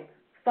right.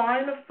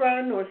 Find a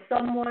friend or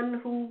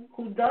someone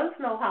who does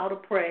know how to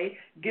pray,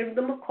 give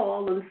them a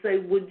call and say,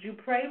 would you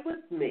pray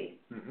with me?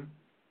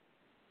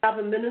 I have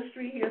a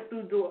ministry here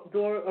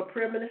through a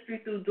prayer ministry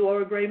through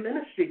Dora Gray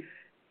Ministry.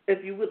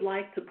 If you would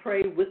like to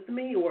pray with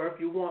me, or if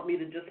you want me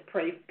to just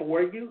pray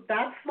for you,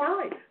 that's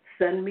fine.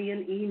 Send me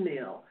an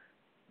email,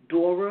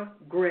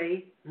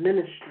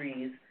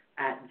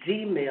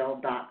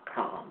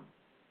 doragrayministries@gmail.com.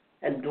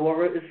 And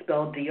Dora is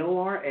spelled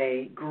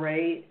D-O-R-A,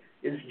 Gray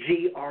is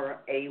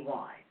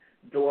G-R-A-Y.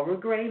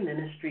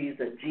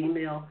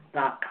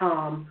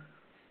 doragrayministries@gmail.com.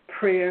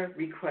 Prayer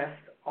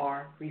requests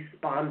are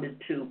responded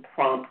to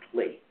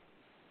promptly.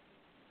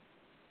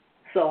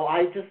 So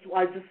I just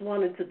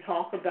wanted to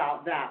talk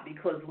about that,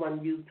 because when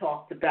you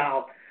talked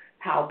about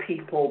how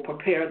people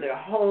prepare their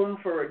home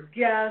for a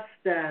guest,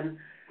 and,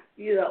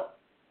 you know,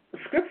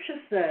 Scripture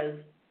says,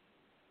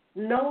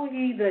 know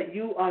ye that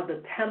you are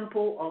the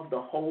temple of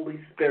the Holy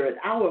Spirit.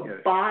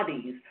 Our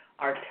bodies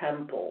are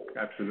temples.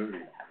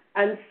 Absolutely.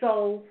 And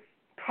so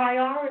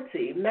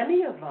priority,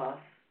 many of us,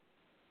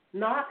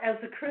 not as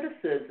a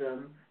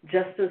criticism,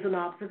 just as an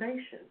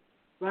observation,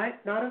 right?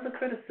 Not as a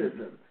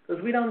criticism,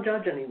 because we don't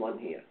judge anyone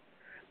here.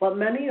 But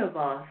many of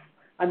us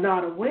are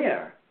not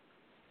aware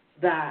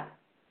that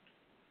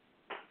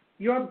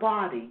your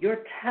body,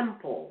 your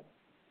temple,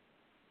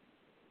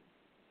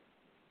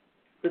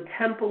 the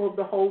temple of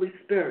the Holy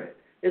Spirit,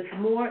 it's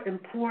more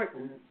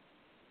important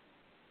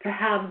to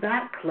have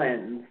that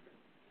cleansed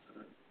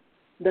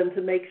than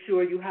to make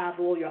sure you have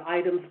all your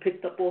items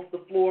picked up off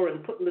the floor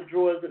and put in the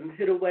drawers and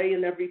hid away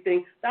and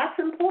everything. That's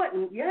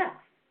important, yes.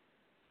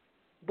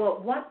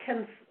 But what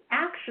can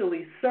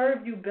actually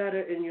serve you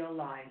better in your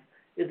life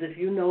is if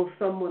you know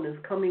someone is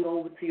coming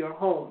over to your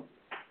home,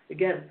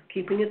 Again,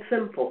 keeping it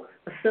simple,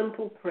 a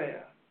simple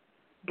prayer.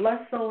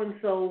 Bless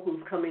so-and-so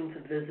who's coming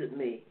to visit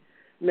me.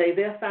 May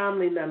their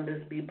family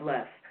members be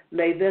blessed.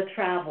 May their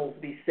travels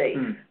be safe.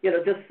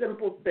 Just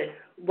simple things.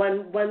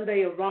 When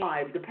they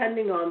arrive,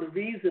 depending on the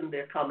reason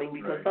they're coming,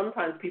 because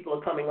sometimes people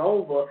are coming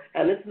over,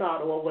 and it's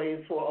not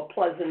always for a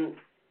pleasant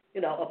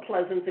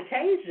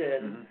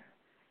occasion.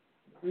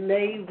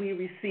 May we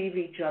receive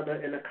each other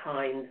in a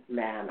kind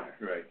manner.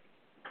 Right.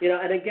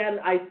 And again,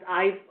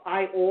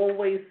 I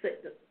always say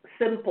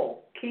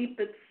simple. Keep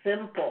it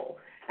simple,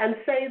 and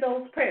say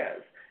those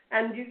prayers.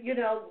 And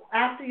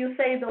after you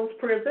say those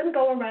prayers, then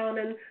go around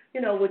and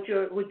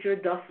with your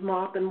dust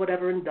mop and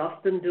whatever, and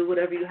dust and do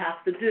whatever you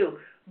have to do.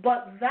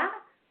 But that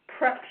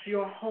preps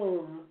your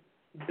home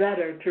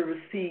better to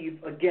receive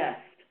a guest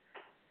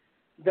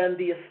than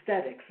the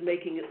aesthetics,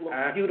 making it look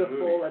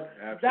beautiful.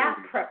 And that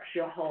preps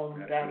your home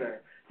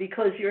better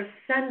because you're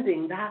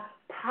sending that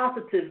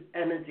positive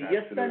energy.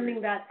 You're sending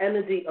that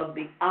energy of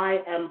the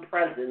I am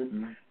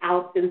present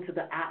out into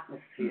the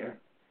atmosphere.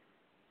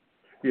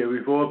 Yeah,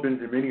 we've all been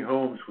to many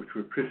homes which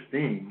were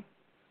pristine,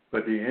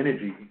 but the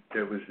energy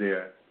that was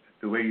there,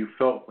 the way you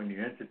felt when you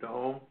entered the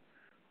home,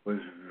 was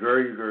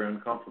very, very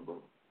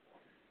uncomfortable.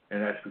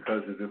 And that's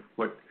because of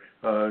what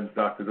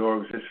Dr. Dora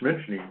was just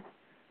mentioning.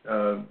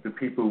 The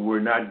people were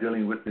not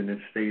dealing with in a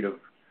state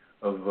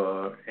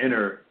of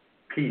inner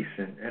peace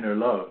and inner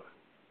love.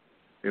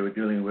 They were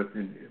dealing with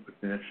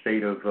in a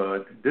state of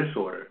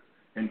disorder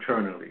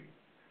internally.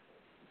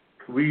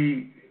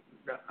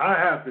 I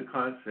have the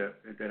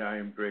concept that I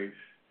embrace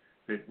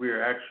that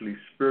we're actually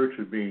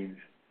spiritual beings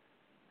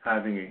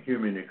having a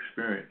human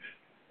experience,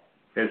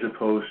 as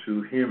opposed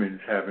to humans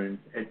having,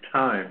 at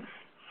times,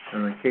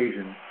 on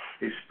occasion,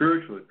 a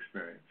spiritual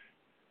experience.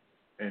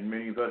 And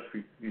many of us,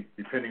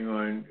 depending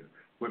on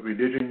what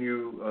religion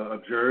you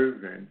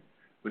observe and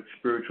what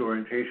spiritual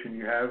orientation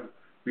you have,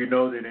 we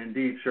know that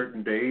indeed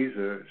certain days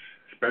are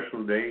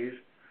special days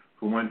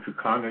for one to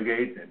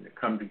congregate and to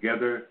come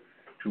together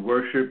to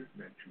worship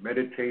and to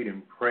meditate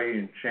and pray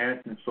and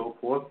chant and so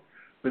forth.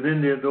 But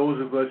then there are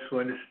those of us who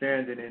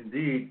understand that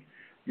indeed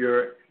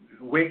your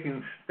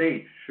waking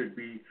state should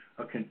be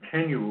a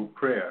continual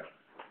prayer,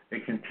 a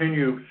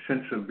continual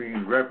sense of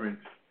being reverence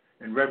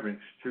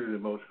to the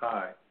Most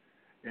High,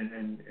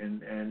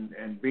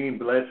 and being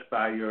blessed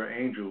by your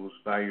angels,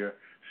 by your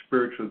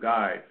spiritual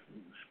guides,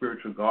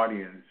 spiritual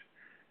guardians,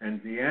 and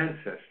the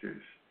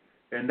ancestors.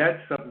 And that's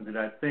something that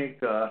I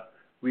think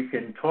we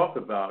can talk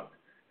about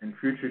in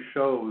future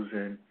shows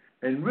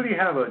and really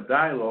have a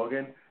dialogue.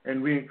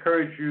 And we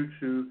encourage you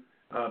to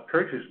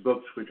purchase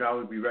books, which I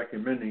would be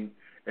recommending.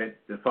 At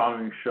the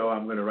following show,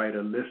 I'm going to write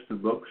a list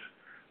of books,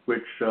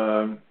 which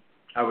I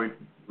would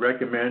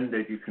recommend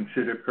that you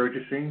consider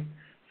purchasing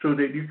so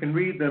that you can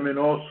read them and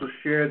also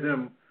share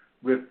them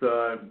with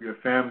your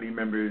family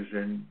members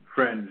and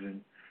friends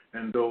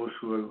and those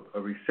who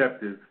are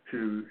receptive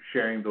to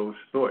sharing those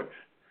thoughts.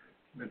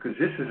 Because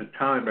this is a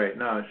time right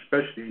now,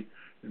 especially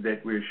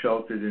that we're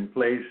sheltered in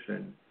place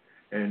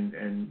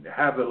and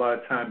have a lot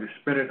of time to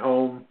spend at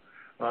home,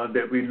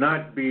 that we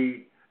not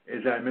be,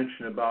 as I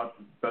mentioned about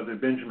Brother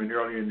Benjamin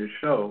earlier in the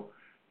show,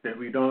 that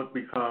we don't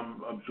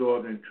become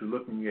absorbed into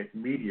looking at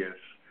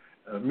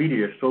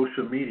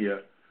social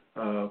media,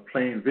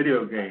 playing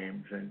video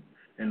games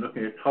and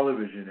looking at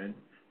television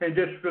and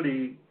just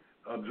really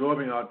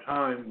absorbing our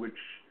time, which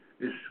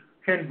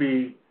can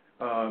be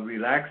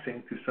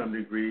relaxing to some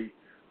degree,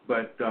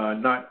 but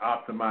not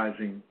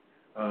optimizing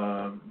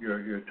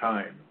your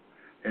time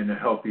in a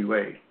healthy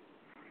way.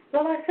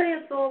 Well, I say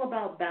it's all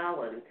about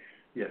balance.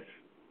 Yes.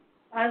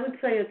 I would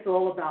say it's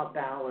all about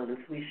balance.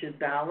 We should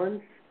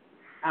balance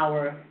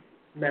our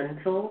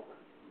mental,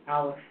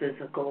 our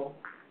physical,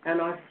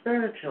 and our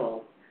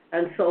spiritual.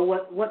 And so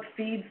what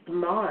feeds the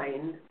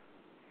mind,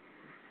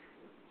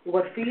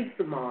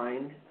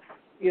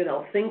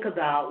 think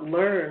about,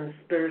 learn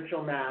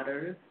spiritual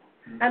matters.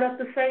 And at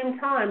the same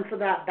time, for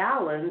that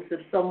balance, if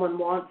someone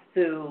wants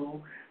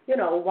to,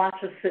 watch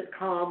a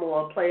sitcom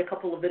or play a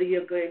couple of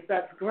video games,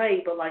 that's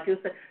great. But like you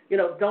said,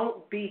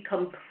 don't be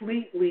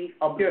completely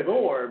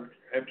absorbed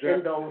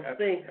in those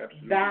things.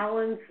 Absolutely.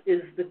 Balance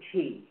is the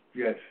key.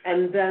 Yes.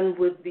 And then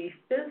with the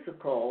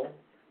physical,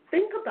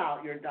 think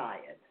about your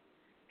diet.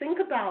 Think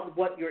about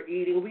what you're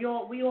eating. We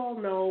all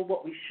know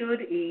what we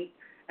should eat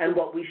and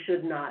what we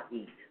should not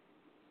eat,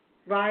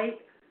 right?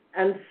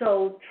 And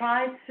so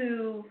try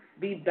to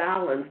be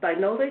balanced. I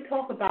know they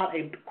talk about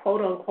a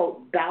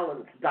quote-unquote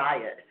balanced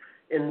diet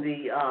in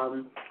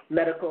the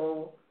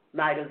medical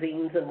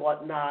magazines and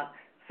whatnot.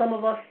 Some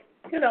of us,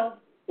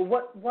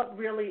 what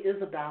really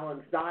is a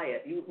balanced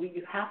diet?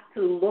 You have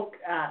to look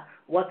at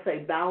what's a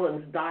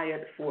balanced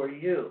diet for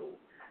you,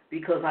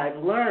 because I've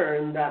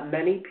learned that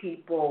many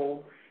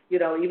people,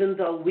 even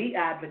though we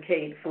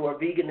advocate for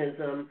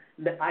veganism,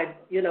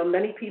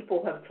 many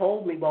people have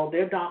told me, well,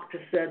 their doctor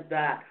said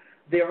that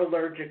they're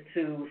allergic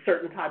to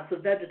certain types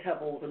of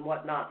vegetables and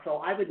whatnot. So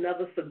I would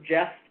never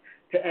suggest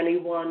to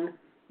anyone,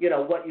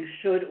 what you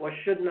should or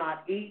should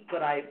not eat,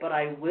 but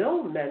I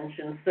will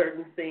mention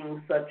certain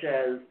things such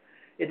as,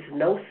 It's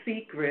no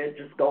secret.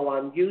 Just go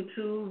on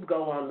YouTube,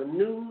 go on the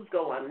news,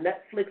 go on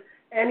Netflix,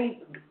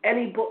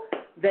 any book.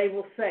 They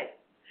will say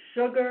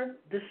sugar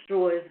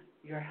destroys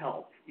your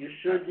health. You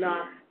should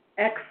not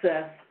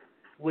excess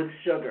with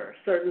sugar.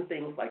 Certain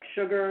things like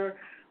sugar,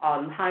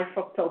 high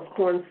fructose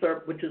corn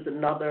syrup, which is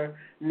another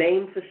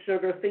name for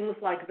sugar, things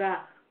like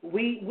that.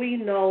 We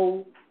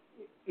know,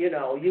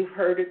 you've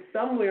heard it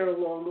somewhere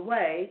along the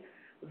way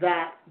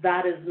that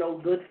that is no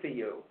good for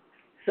you.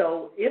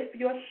 So if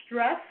you're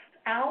stressed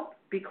out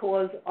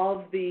because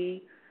of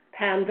the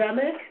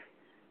pandemic,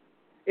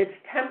 it's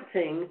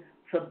tempting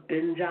to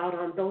binge out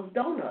on those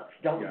donuts.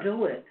 Don't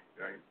do it.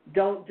 Right.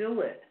 Don't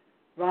do it.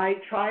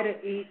 Right? Try to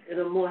eat in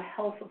a more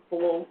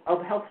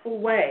healthful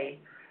way,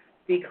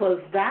 because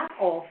that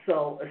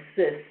also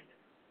assists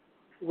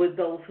with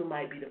those who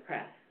might be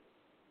depressed.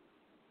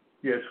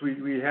 Yes,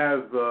 we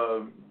have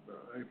a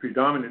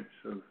predominance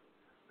of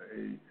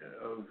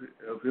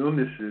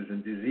illnesses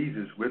and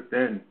diseases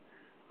within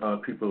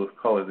people of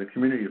color, the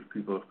community of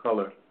people of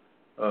color,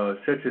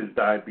 such as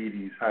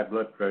diabetes, high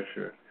blood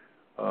pressure,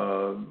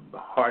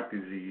 heart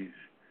disease,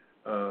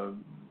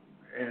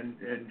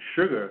 and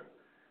sugar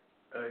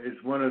is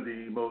one of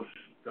the most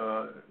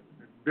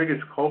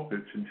biggest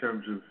culprits in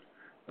terms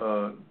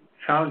of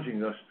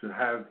challenging us to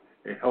have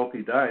a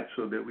healthy diet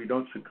so that we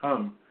don't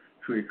succumb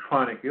to a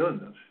chronic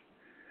illness.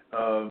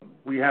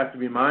 We have to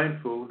be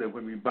mindful that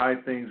when we buy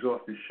things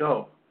off the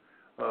shelf,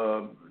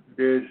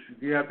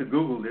 you have to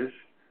Google this,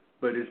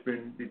 but it's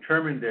been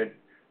determined that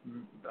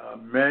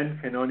men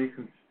can only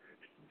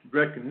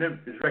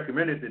it's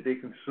recommended that they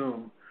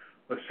consume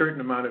a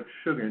certain amount of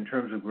sugar in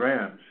terms of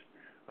grams,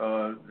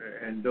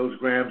 and those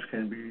grams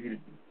can be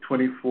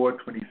 24,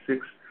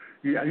 26.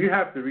 You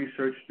have to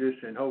research this,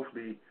 and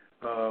hopefully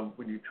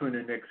when you tune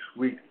in next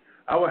week,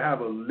 I will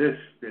have a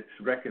list that's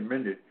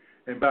recommended.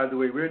 And by the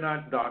way, we're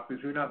not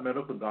doctors, we're not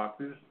medical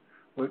doctors,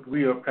 but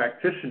we are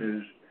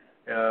practitioners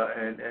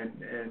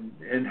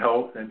in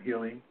health and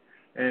healing,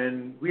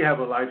 and we have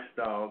a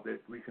lifestyle that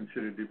we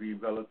consider to be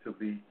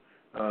relatively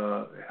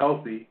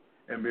healthy,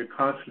 and we're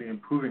constantly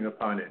improving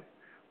upon it.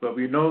 But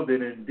we know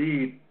that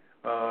indeed,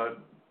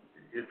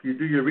 if you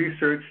do your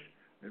research,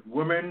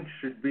 women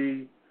should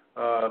be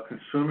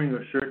consuming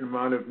a certain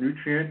amount of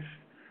nutrients,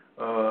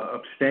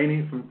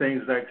 abstaining from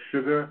things like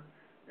sugar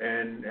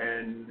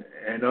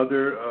and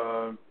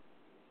other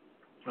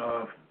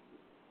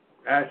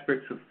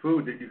aspects of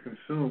food that you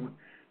consume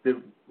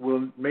that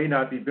may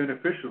not be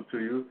beneficial to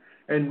you,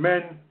 and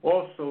men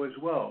also as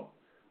well.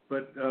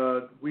 But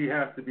we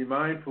have to be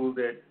mindful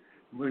that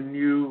when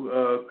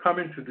you come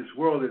into this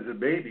world as a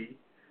baby,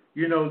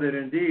 you know that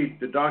indeed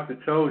the doctor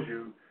tells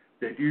you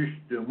that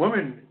the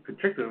woman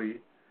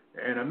particularly,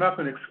 and I'm not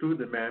going to exclude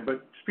the man,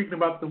 but speaking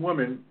about the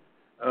woman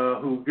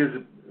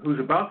who's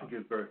about to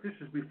give birth, this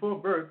is before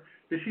birth,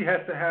 that she has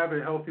to have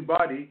a healthy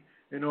body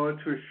in order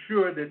to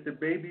assure that the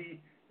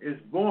baby is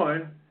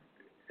born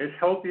as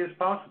healthy as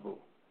possible.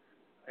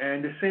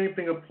 And the same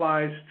thing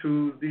applies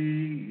to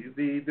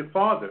the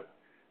father,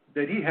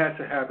 that he has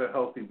to have a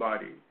healthy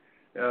body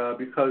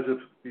because of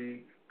the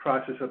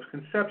process of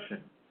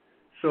conception.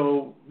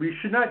 So we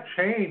should not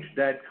change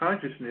that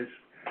consciousness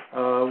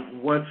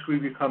once we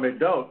become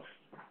adults.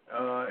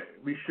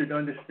 We should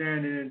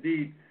understand that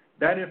indeed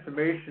that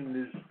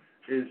information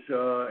is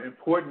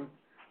important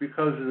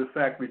because of the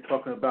fact we're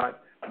talking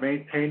about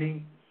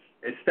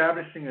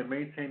establishing and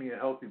maintaining a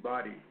healthy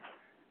body.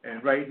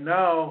 And right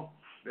now,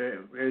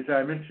 as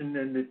I mentioned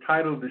in the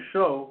title of the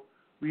show,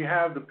 we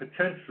have the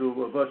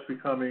potential of us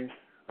becoming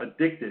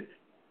addicted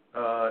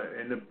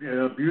and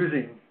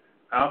abusing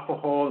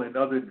alcohol and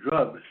other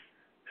drugs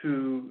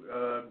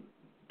to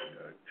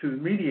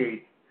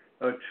mediate,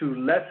 to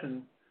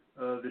lessen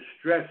the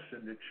stress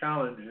and the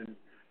challenge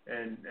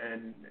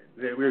and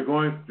that we're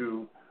going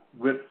through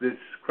with this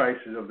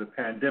crisis of the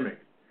pandemic.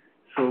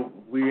 So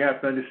we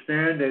have to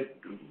understand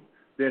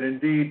that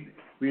indeed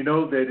we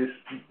know that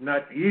it's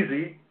not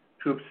easy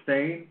to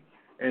abstain,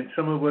 and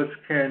some of us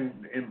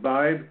can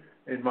imbibe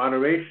in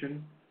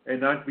moderation and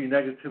not be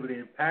negatively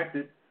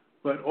impacted.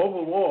 But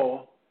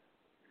overall,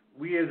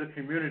 we as a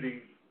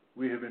community,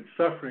 we have been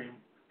suffering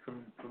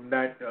from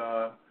that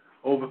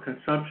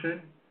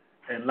overconsumption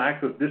and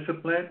lack of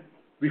discipline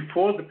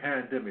before the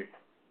pandemic,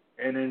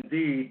 and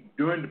indeed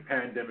during the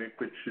pandemic,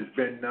 which has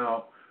been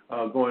now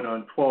going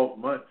on 12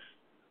 months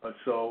or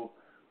so.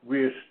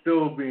 We are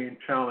still being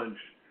challenged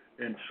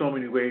in so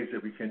many ways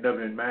that we can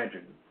never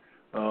imagine.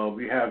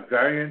 We have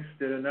variants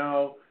that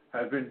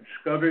have been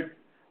discovered,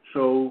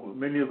 so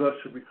many of us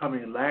are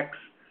becoming lax.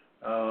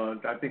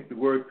 I think the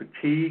word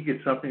fatigue is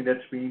something that's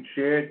being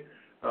shared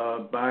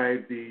by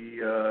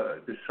the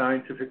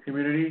scientific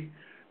community,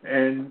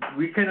 and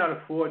we cannot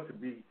afford to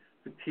be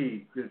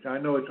fatigued, because I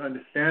know it's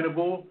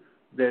understandable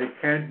that it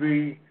can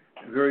be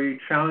very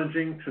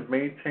challenging to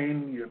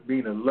maintain your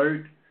being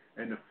alert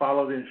and to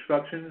follow the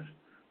instructions,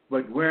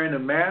 but wearing a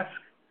mask,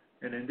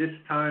 and in this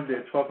time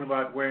they're talking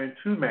about wearing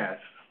 2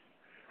 masks,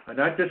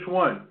 not just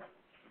one,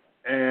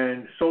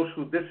 and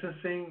social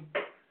distancing,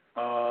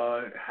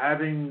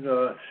 having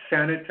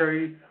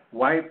sanitary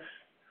wipes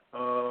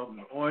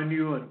on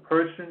you in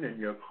person, in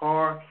your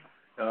car,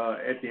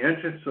 at the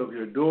entrance of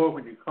your door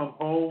when you come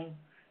home.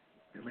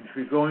 If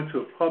you go into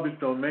a public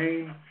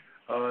domain,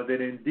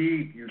 that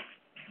indeed you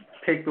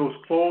take those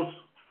clothes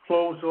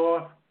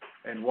off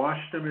and wash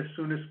them as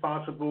soon as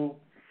possible.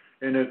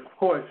 And of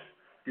course,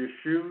 your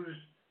shoes,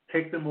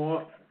 take them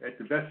off at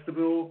the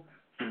vestibule.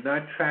 Do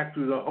not track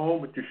through the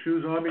home with your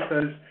shoes on,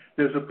 because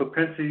there's a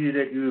propensity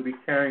that you will be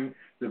carrying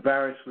the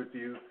virus with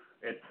you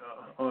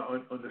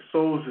on the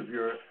soles of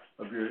your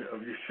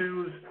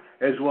shoes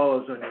as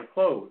well as on your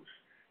clothes.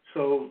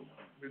 So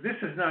this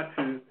is not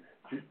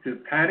to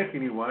panic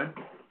anyone,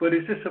 but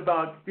it's just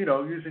about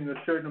using a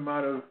certain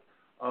amount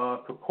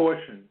of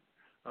precaution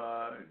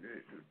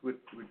with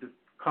the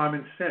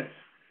common sense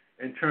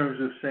in terms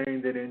of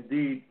saying that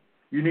indeed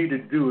you need to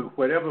do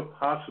whatever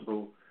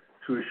possible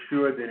to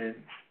assure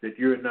that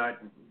you're not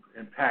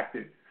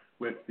impacted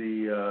with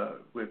the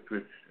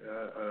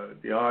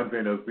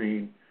advent of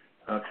being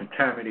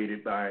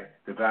contaminated by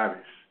the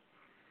virus.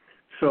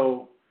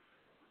 So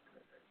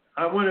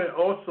I want to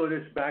also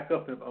just back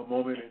up a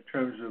moment in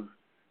terms of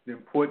the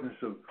importance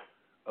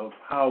of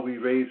how we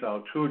raise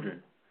our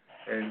children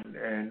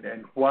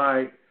and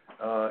why,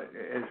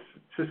 as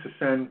Sister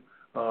San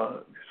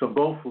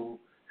Sombofu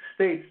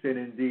states, that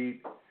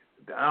indeed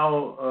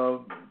our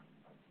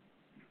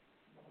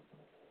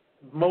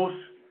most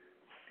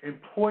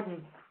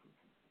important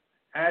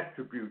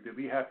attribute that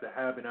we have to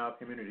have in our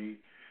community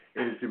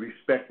is the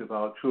respect of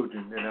our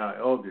children and our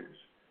elders.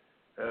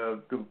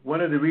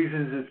 One of the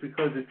reasons is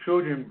because the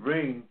children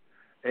bring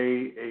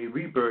a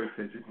rebirth,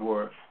 as it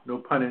were, no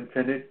pun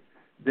intended,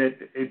 that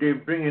they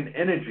bring an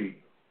energy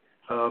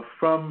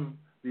from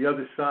the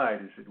other side,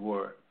 as it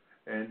were,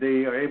 and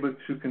they are able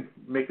to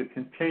make a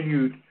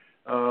continued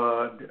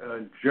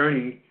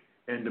journey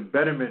in the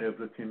betterment of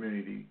the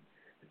community,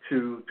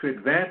 to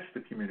advance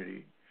the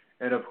community.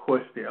 And of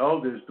course, the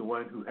elder is the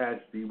one who has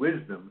the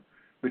wisdom,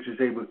 which is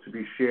able to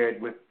be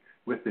shared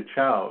with the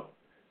child,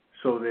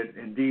 so that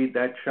indeed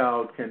that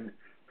child can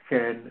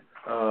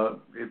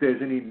if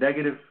there's any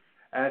negative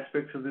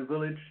aspects of the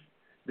village,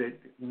 that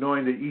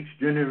knowing that each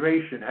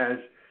generation has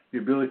the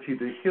ability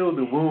to heal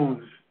the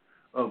wounds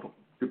of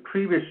the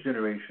previous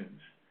generations,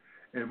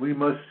 and we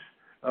must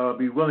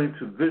be willing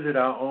to visit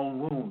our own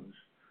wounds.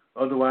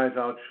 Otherwise,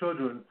 our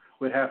children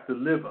would have to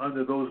live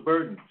under those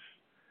burdens.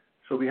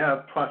 So we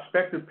have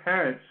prospective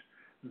parents.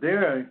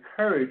 They're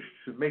encouraged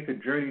to make a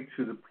journey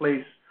to the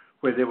place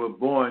where they were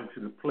born, to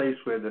the place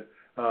where the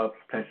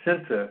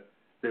placenta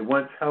they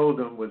once held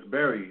them was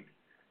buried.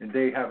 And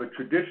they have a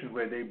tradition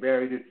where they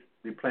buried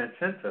the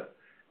placenta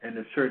in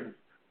a certain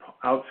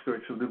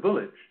outskirts of the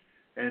village.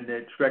 And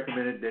it's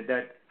recommended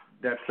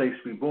that place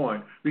be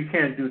born. We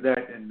can't do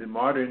that in the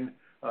modern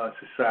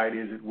society,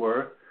 as it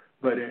were,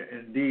 but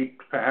indeed,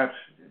 perhaps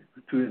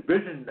to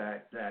envision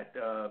that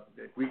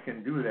we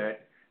can do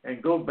that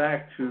and go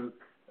back to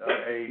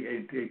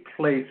a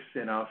place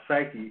in our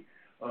psyche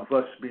of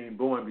us being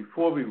born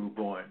before we were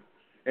born,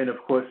 and of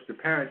course the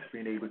parents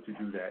being able to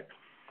do that.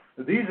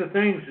 These are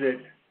things that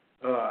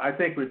I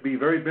think would be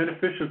very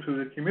beneficial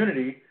to the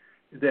community,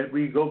 that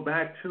we go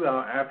back to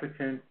our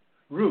African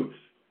roots,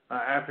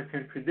 our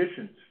African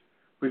traditions,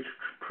 which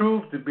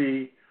proved to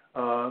be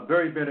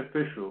very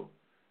beneficial.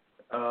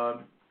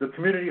 The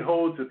community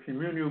holds a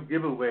communal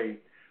giveaway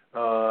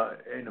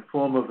in the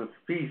form of a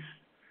feast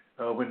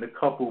when the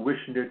couple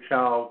wishing their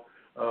child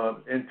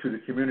into the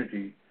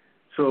community.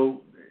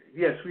 So,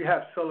 yes, we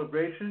have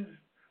celebrations,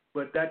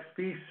 but that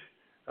feast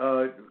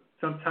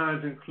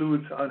sometimes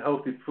includes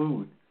unhealthy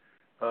food.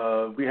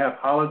 We have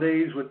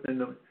holidays within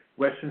the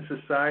Western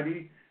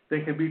society.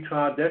 They can be to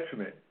our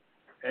detriment.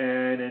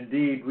 And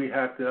indeed, we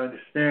have to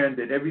understand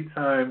that every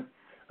time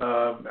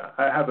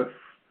I have a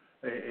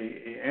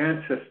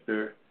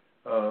ancestor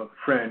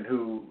friend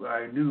who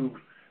I knew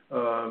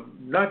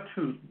not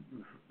too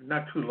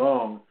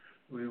long.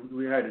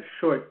 We had a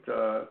short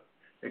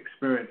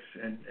experience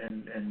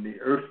in the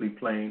earthly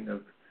plane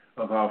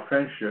of our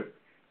friendship,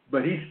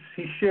 but he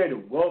shared a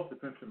wealth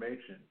of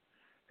information,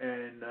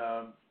 and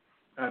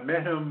I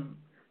met him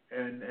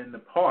in the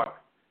park,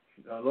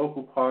 a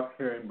local park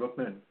here in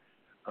Brooklyn,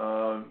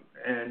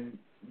 and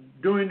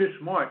during this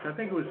march, I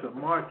think it was a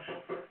march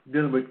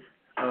dealing with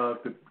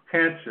the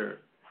cancer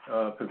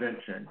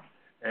prevention,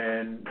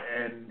 and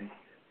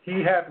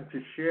he happened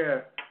to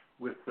share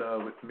with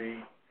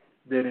me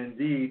that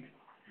indeed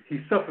he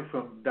suffered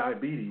from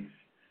diabetes,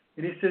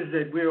 and he says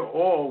that we're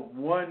all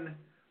one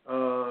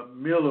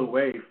meal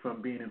away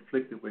from being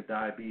inflicted with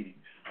diabetes.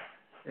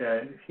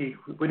 And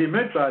what he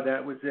meant by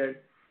that was that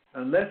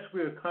unless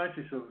we're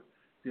conscious of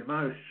the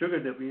amount of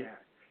sugar that we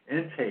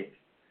intake,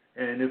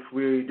 and if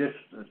we just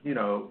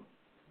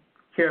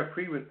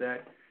carefree with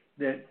that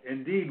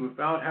indeed,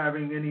 without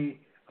having any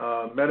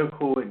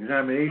medical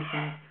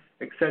examination,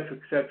 et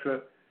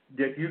cetera,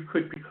 that you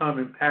could become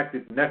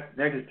impacted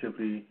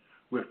negatively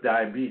with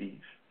diabetes.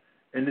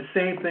 And the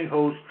same thing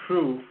holds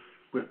true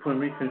with when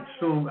we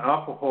consume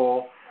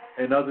alcohol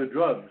and other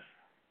drugs.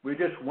 We're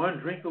just one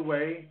drink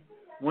away,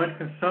 one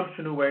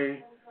consumption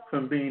away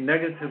from being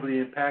negatively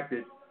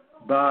impacted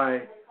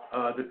by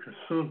the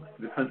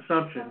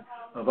consumption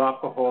of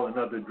alcohol and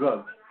other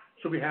drugs.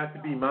 So we have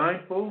to be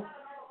mindful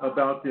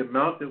about the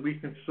amount that we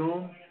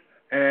consume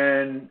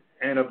and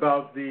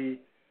about the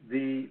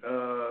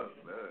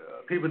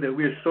people that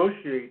we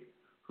associate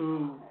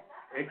who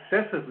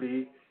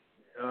excessively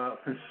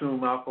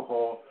consume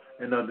alcohol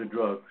and other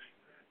drugs.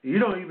 You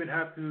don't even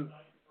have to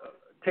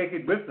take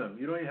it with them.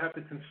 You don't even have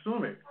to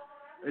consume it.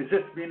 It's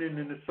just being in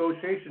an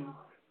association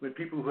with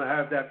people who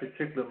have that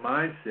particular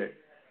mindset.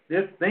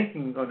 They're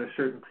thinking on a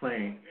certain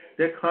plane.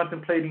 They're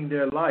contemplating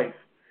their life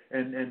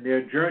and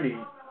their journey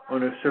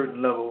on a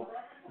certain level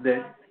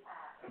that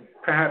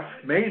perhaps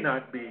may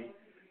not be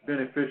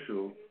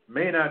beneficial,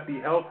 may not be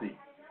healthy.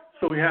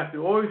 So we have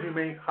to always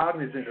remain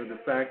cognizant of the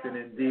fact that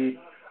indeed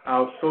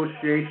our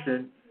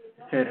association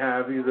can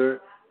have either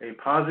a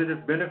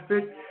positive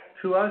benefit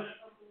to us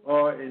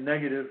or a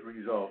negative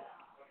result.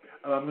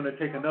 I'm going to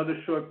take another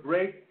short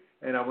break,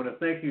 and I want to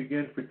thank you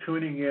again for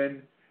tuning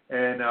in,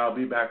 and I'll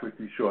be back with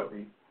you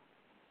shortly.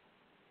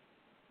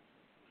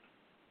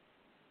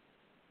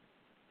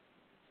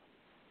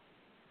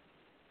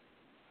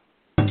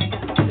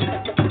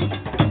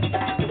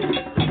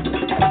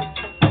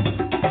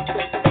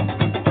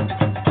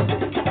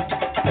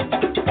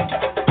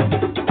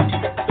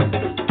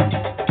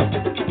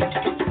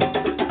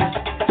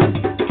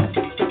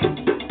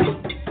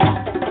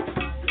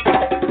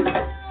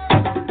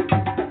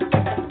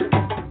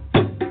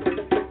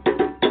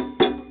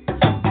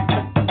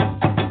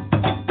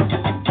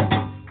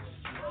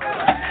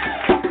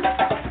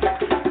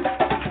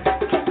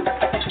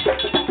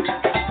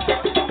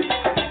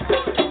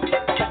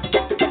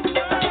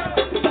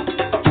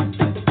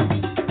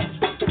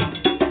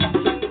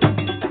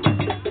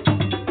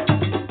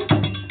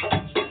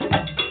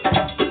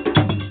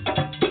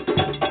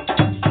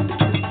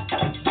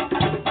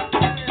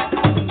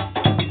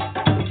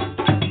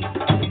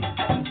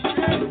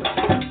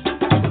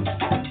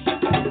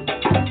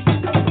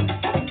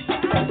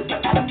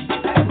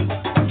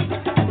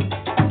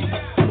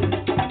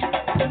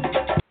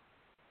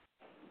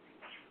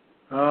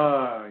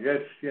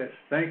 Yes.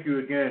 Thank you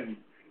again.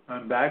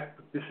 I'm back.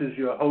 This is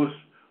your host,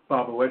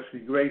 Father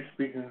Wesley Gray,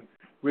 speaking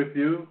with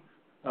you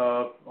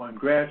on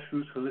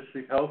Grassroots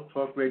Holistic Health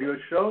Talk Radio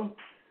Show.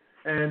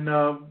 And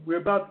we're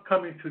about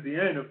coming to the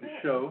end of the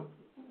show.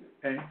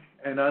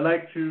 And I'd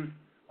like to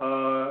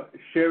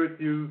share with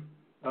you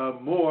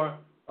more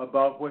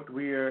about what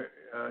we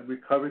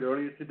covered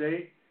earlier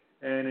today.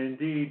 And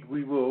indeed,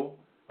 we will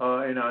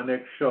in our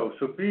next show.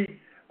 So be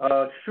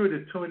sure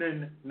to tune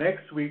in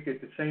next week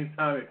at the same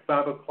time at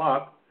 5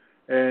 o'clock.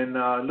 And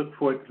look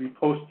for it to be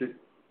posted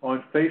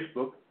on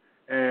Facebook.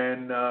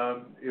 And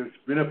it's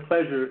been a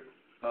pleasure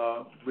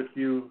with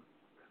you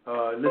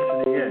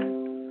listening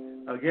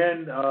in.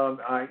 Again,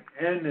 I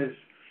end as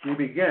we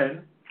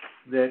begin,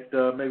 that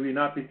may we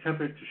not be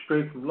tempted to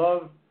stray from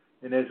love.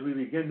 And as we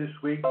begin this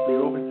week, be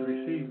open to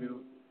receive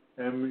you.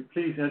 And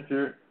please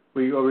enter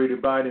where you already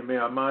abide, and may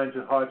our minds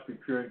and hearts be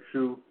pure and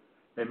true.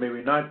 And may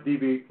we not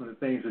deviate from the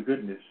things of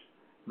goodness.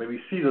 May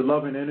we see the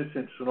love and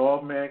innocence in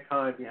all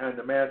mankind behind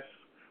the masks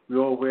we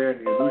all wear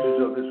and the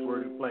illusions of this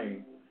worldly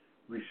plane.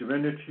 We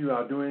surrender to you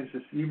our doings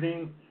this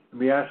evening, and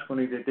we ask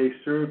only that they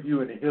serve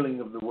you in the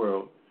healing of the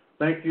world.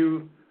 Thank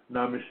you.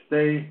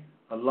 Namaste.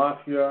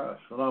 Alafia.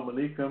 Assalamu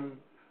alaikum.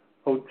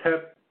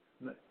 Hotep.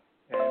 And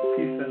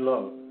peace and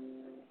love.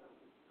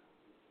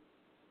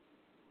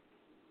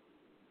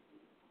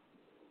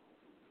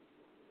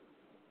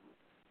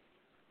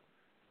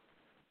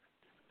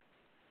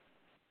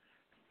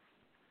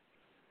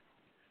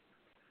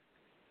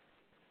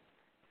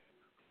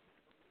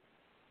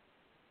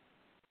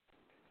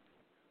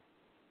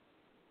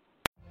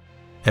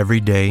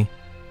 Every day,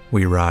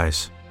 we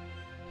rise,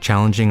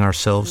 challenging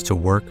ourselves to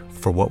work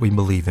for what we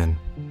believe in.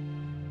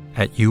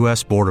 At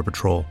U.S. Border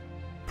Patrol,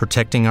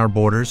 protecting our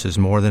borders is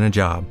more than a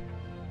job.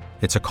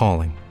 It's a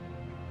calling.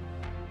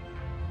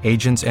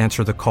 Agents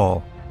answer the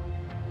call,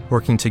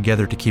 working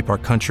together to keep our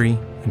country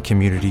and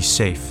communities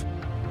safe.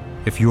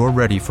 If you're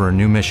ready for a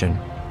new mission,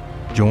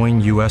 join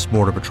U.S.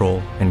 Border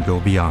Patrol and go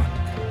beyond.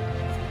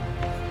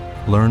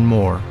 Learn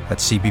more at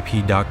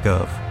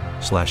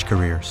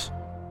cbp.gov/careers.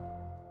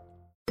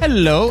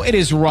 Hello, it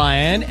is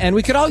Ryan, and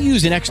we could all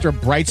use an extra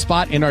bright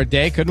spot in our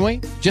day, couldn't we?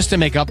 Just to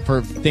make up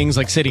for things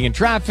like sitting in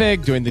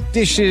traffic, doing the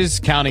dishes,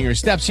 counting your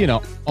steps,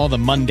 all the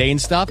mundane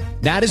stuff.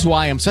 That is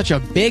why I'm such a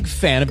big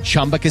fan of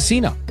Chumba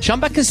Casino.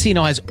 Chumba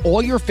Casino has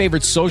all your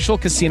favorite social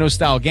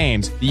casino-style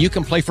games that you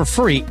can play for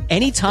free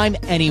anytime,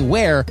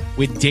 anywhere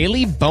with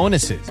daily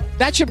bonuses.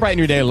 That should brighten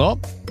your day a little.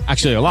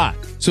 Actually, a lot.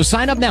 So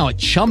sign up now at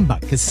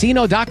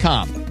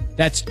ChumbaCasino.com.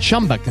 That's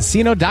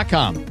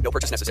ChumbaCasino.com. No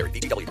purchase necessary.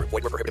 VGW Group.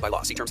 Void where prohibited by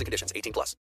law. See terms and conditions. 18+.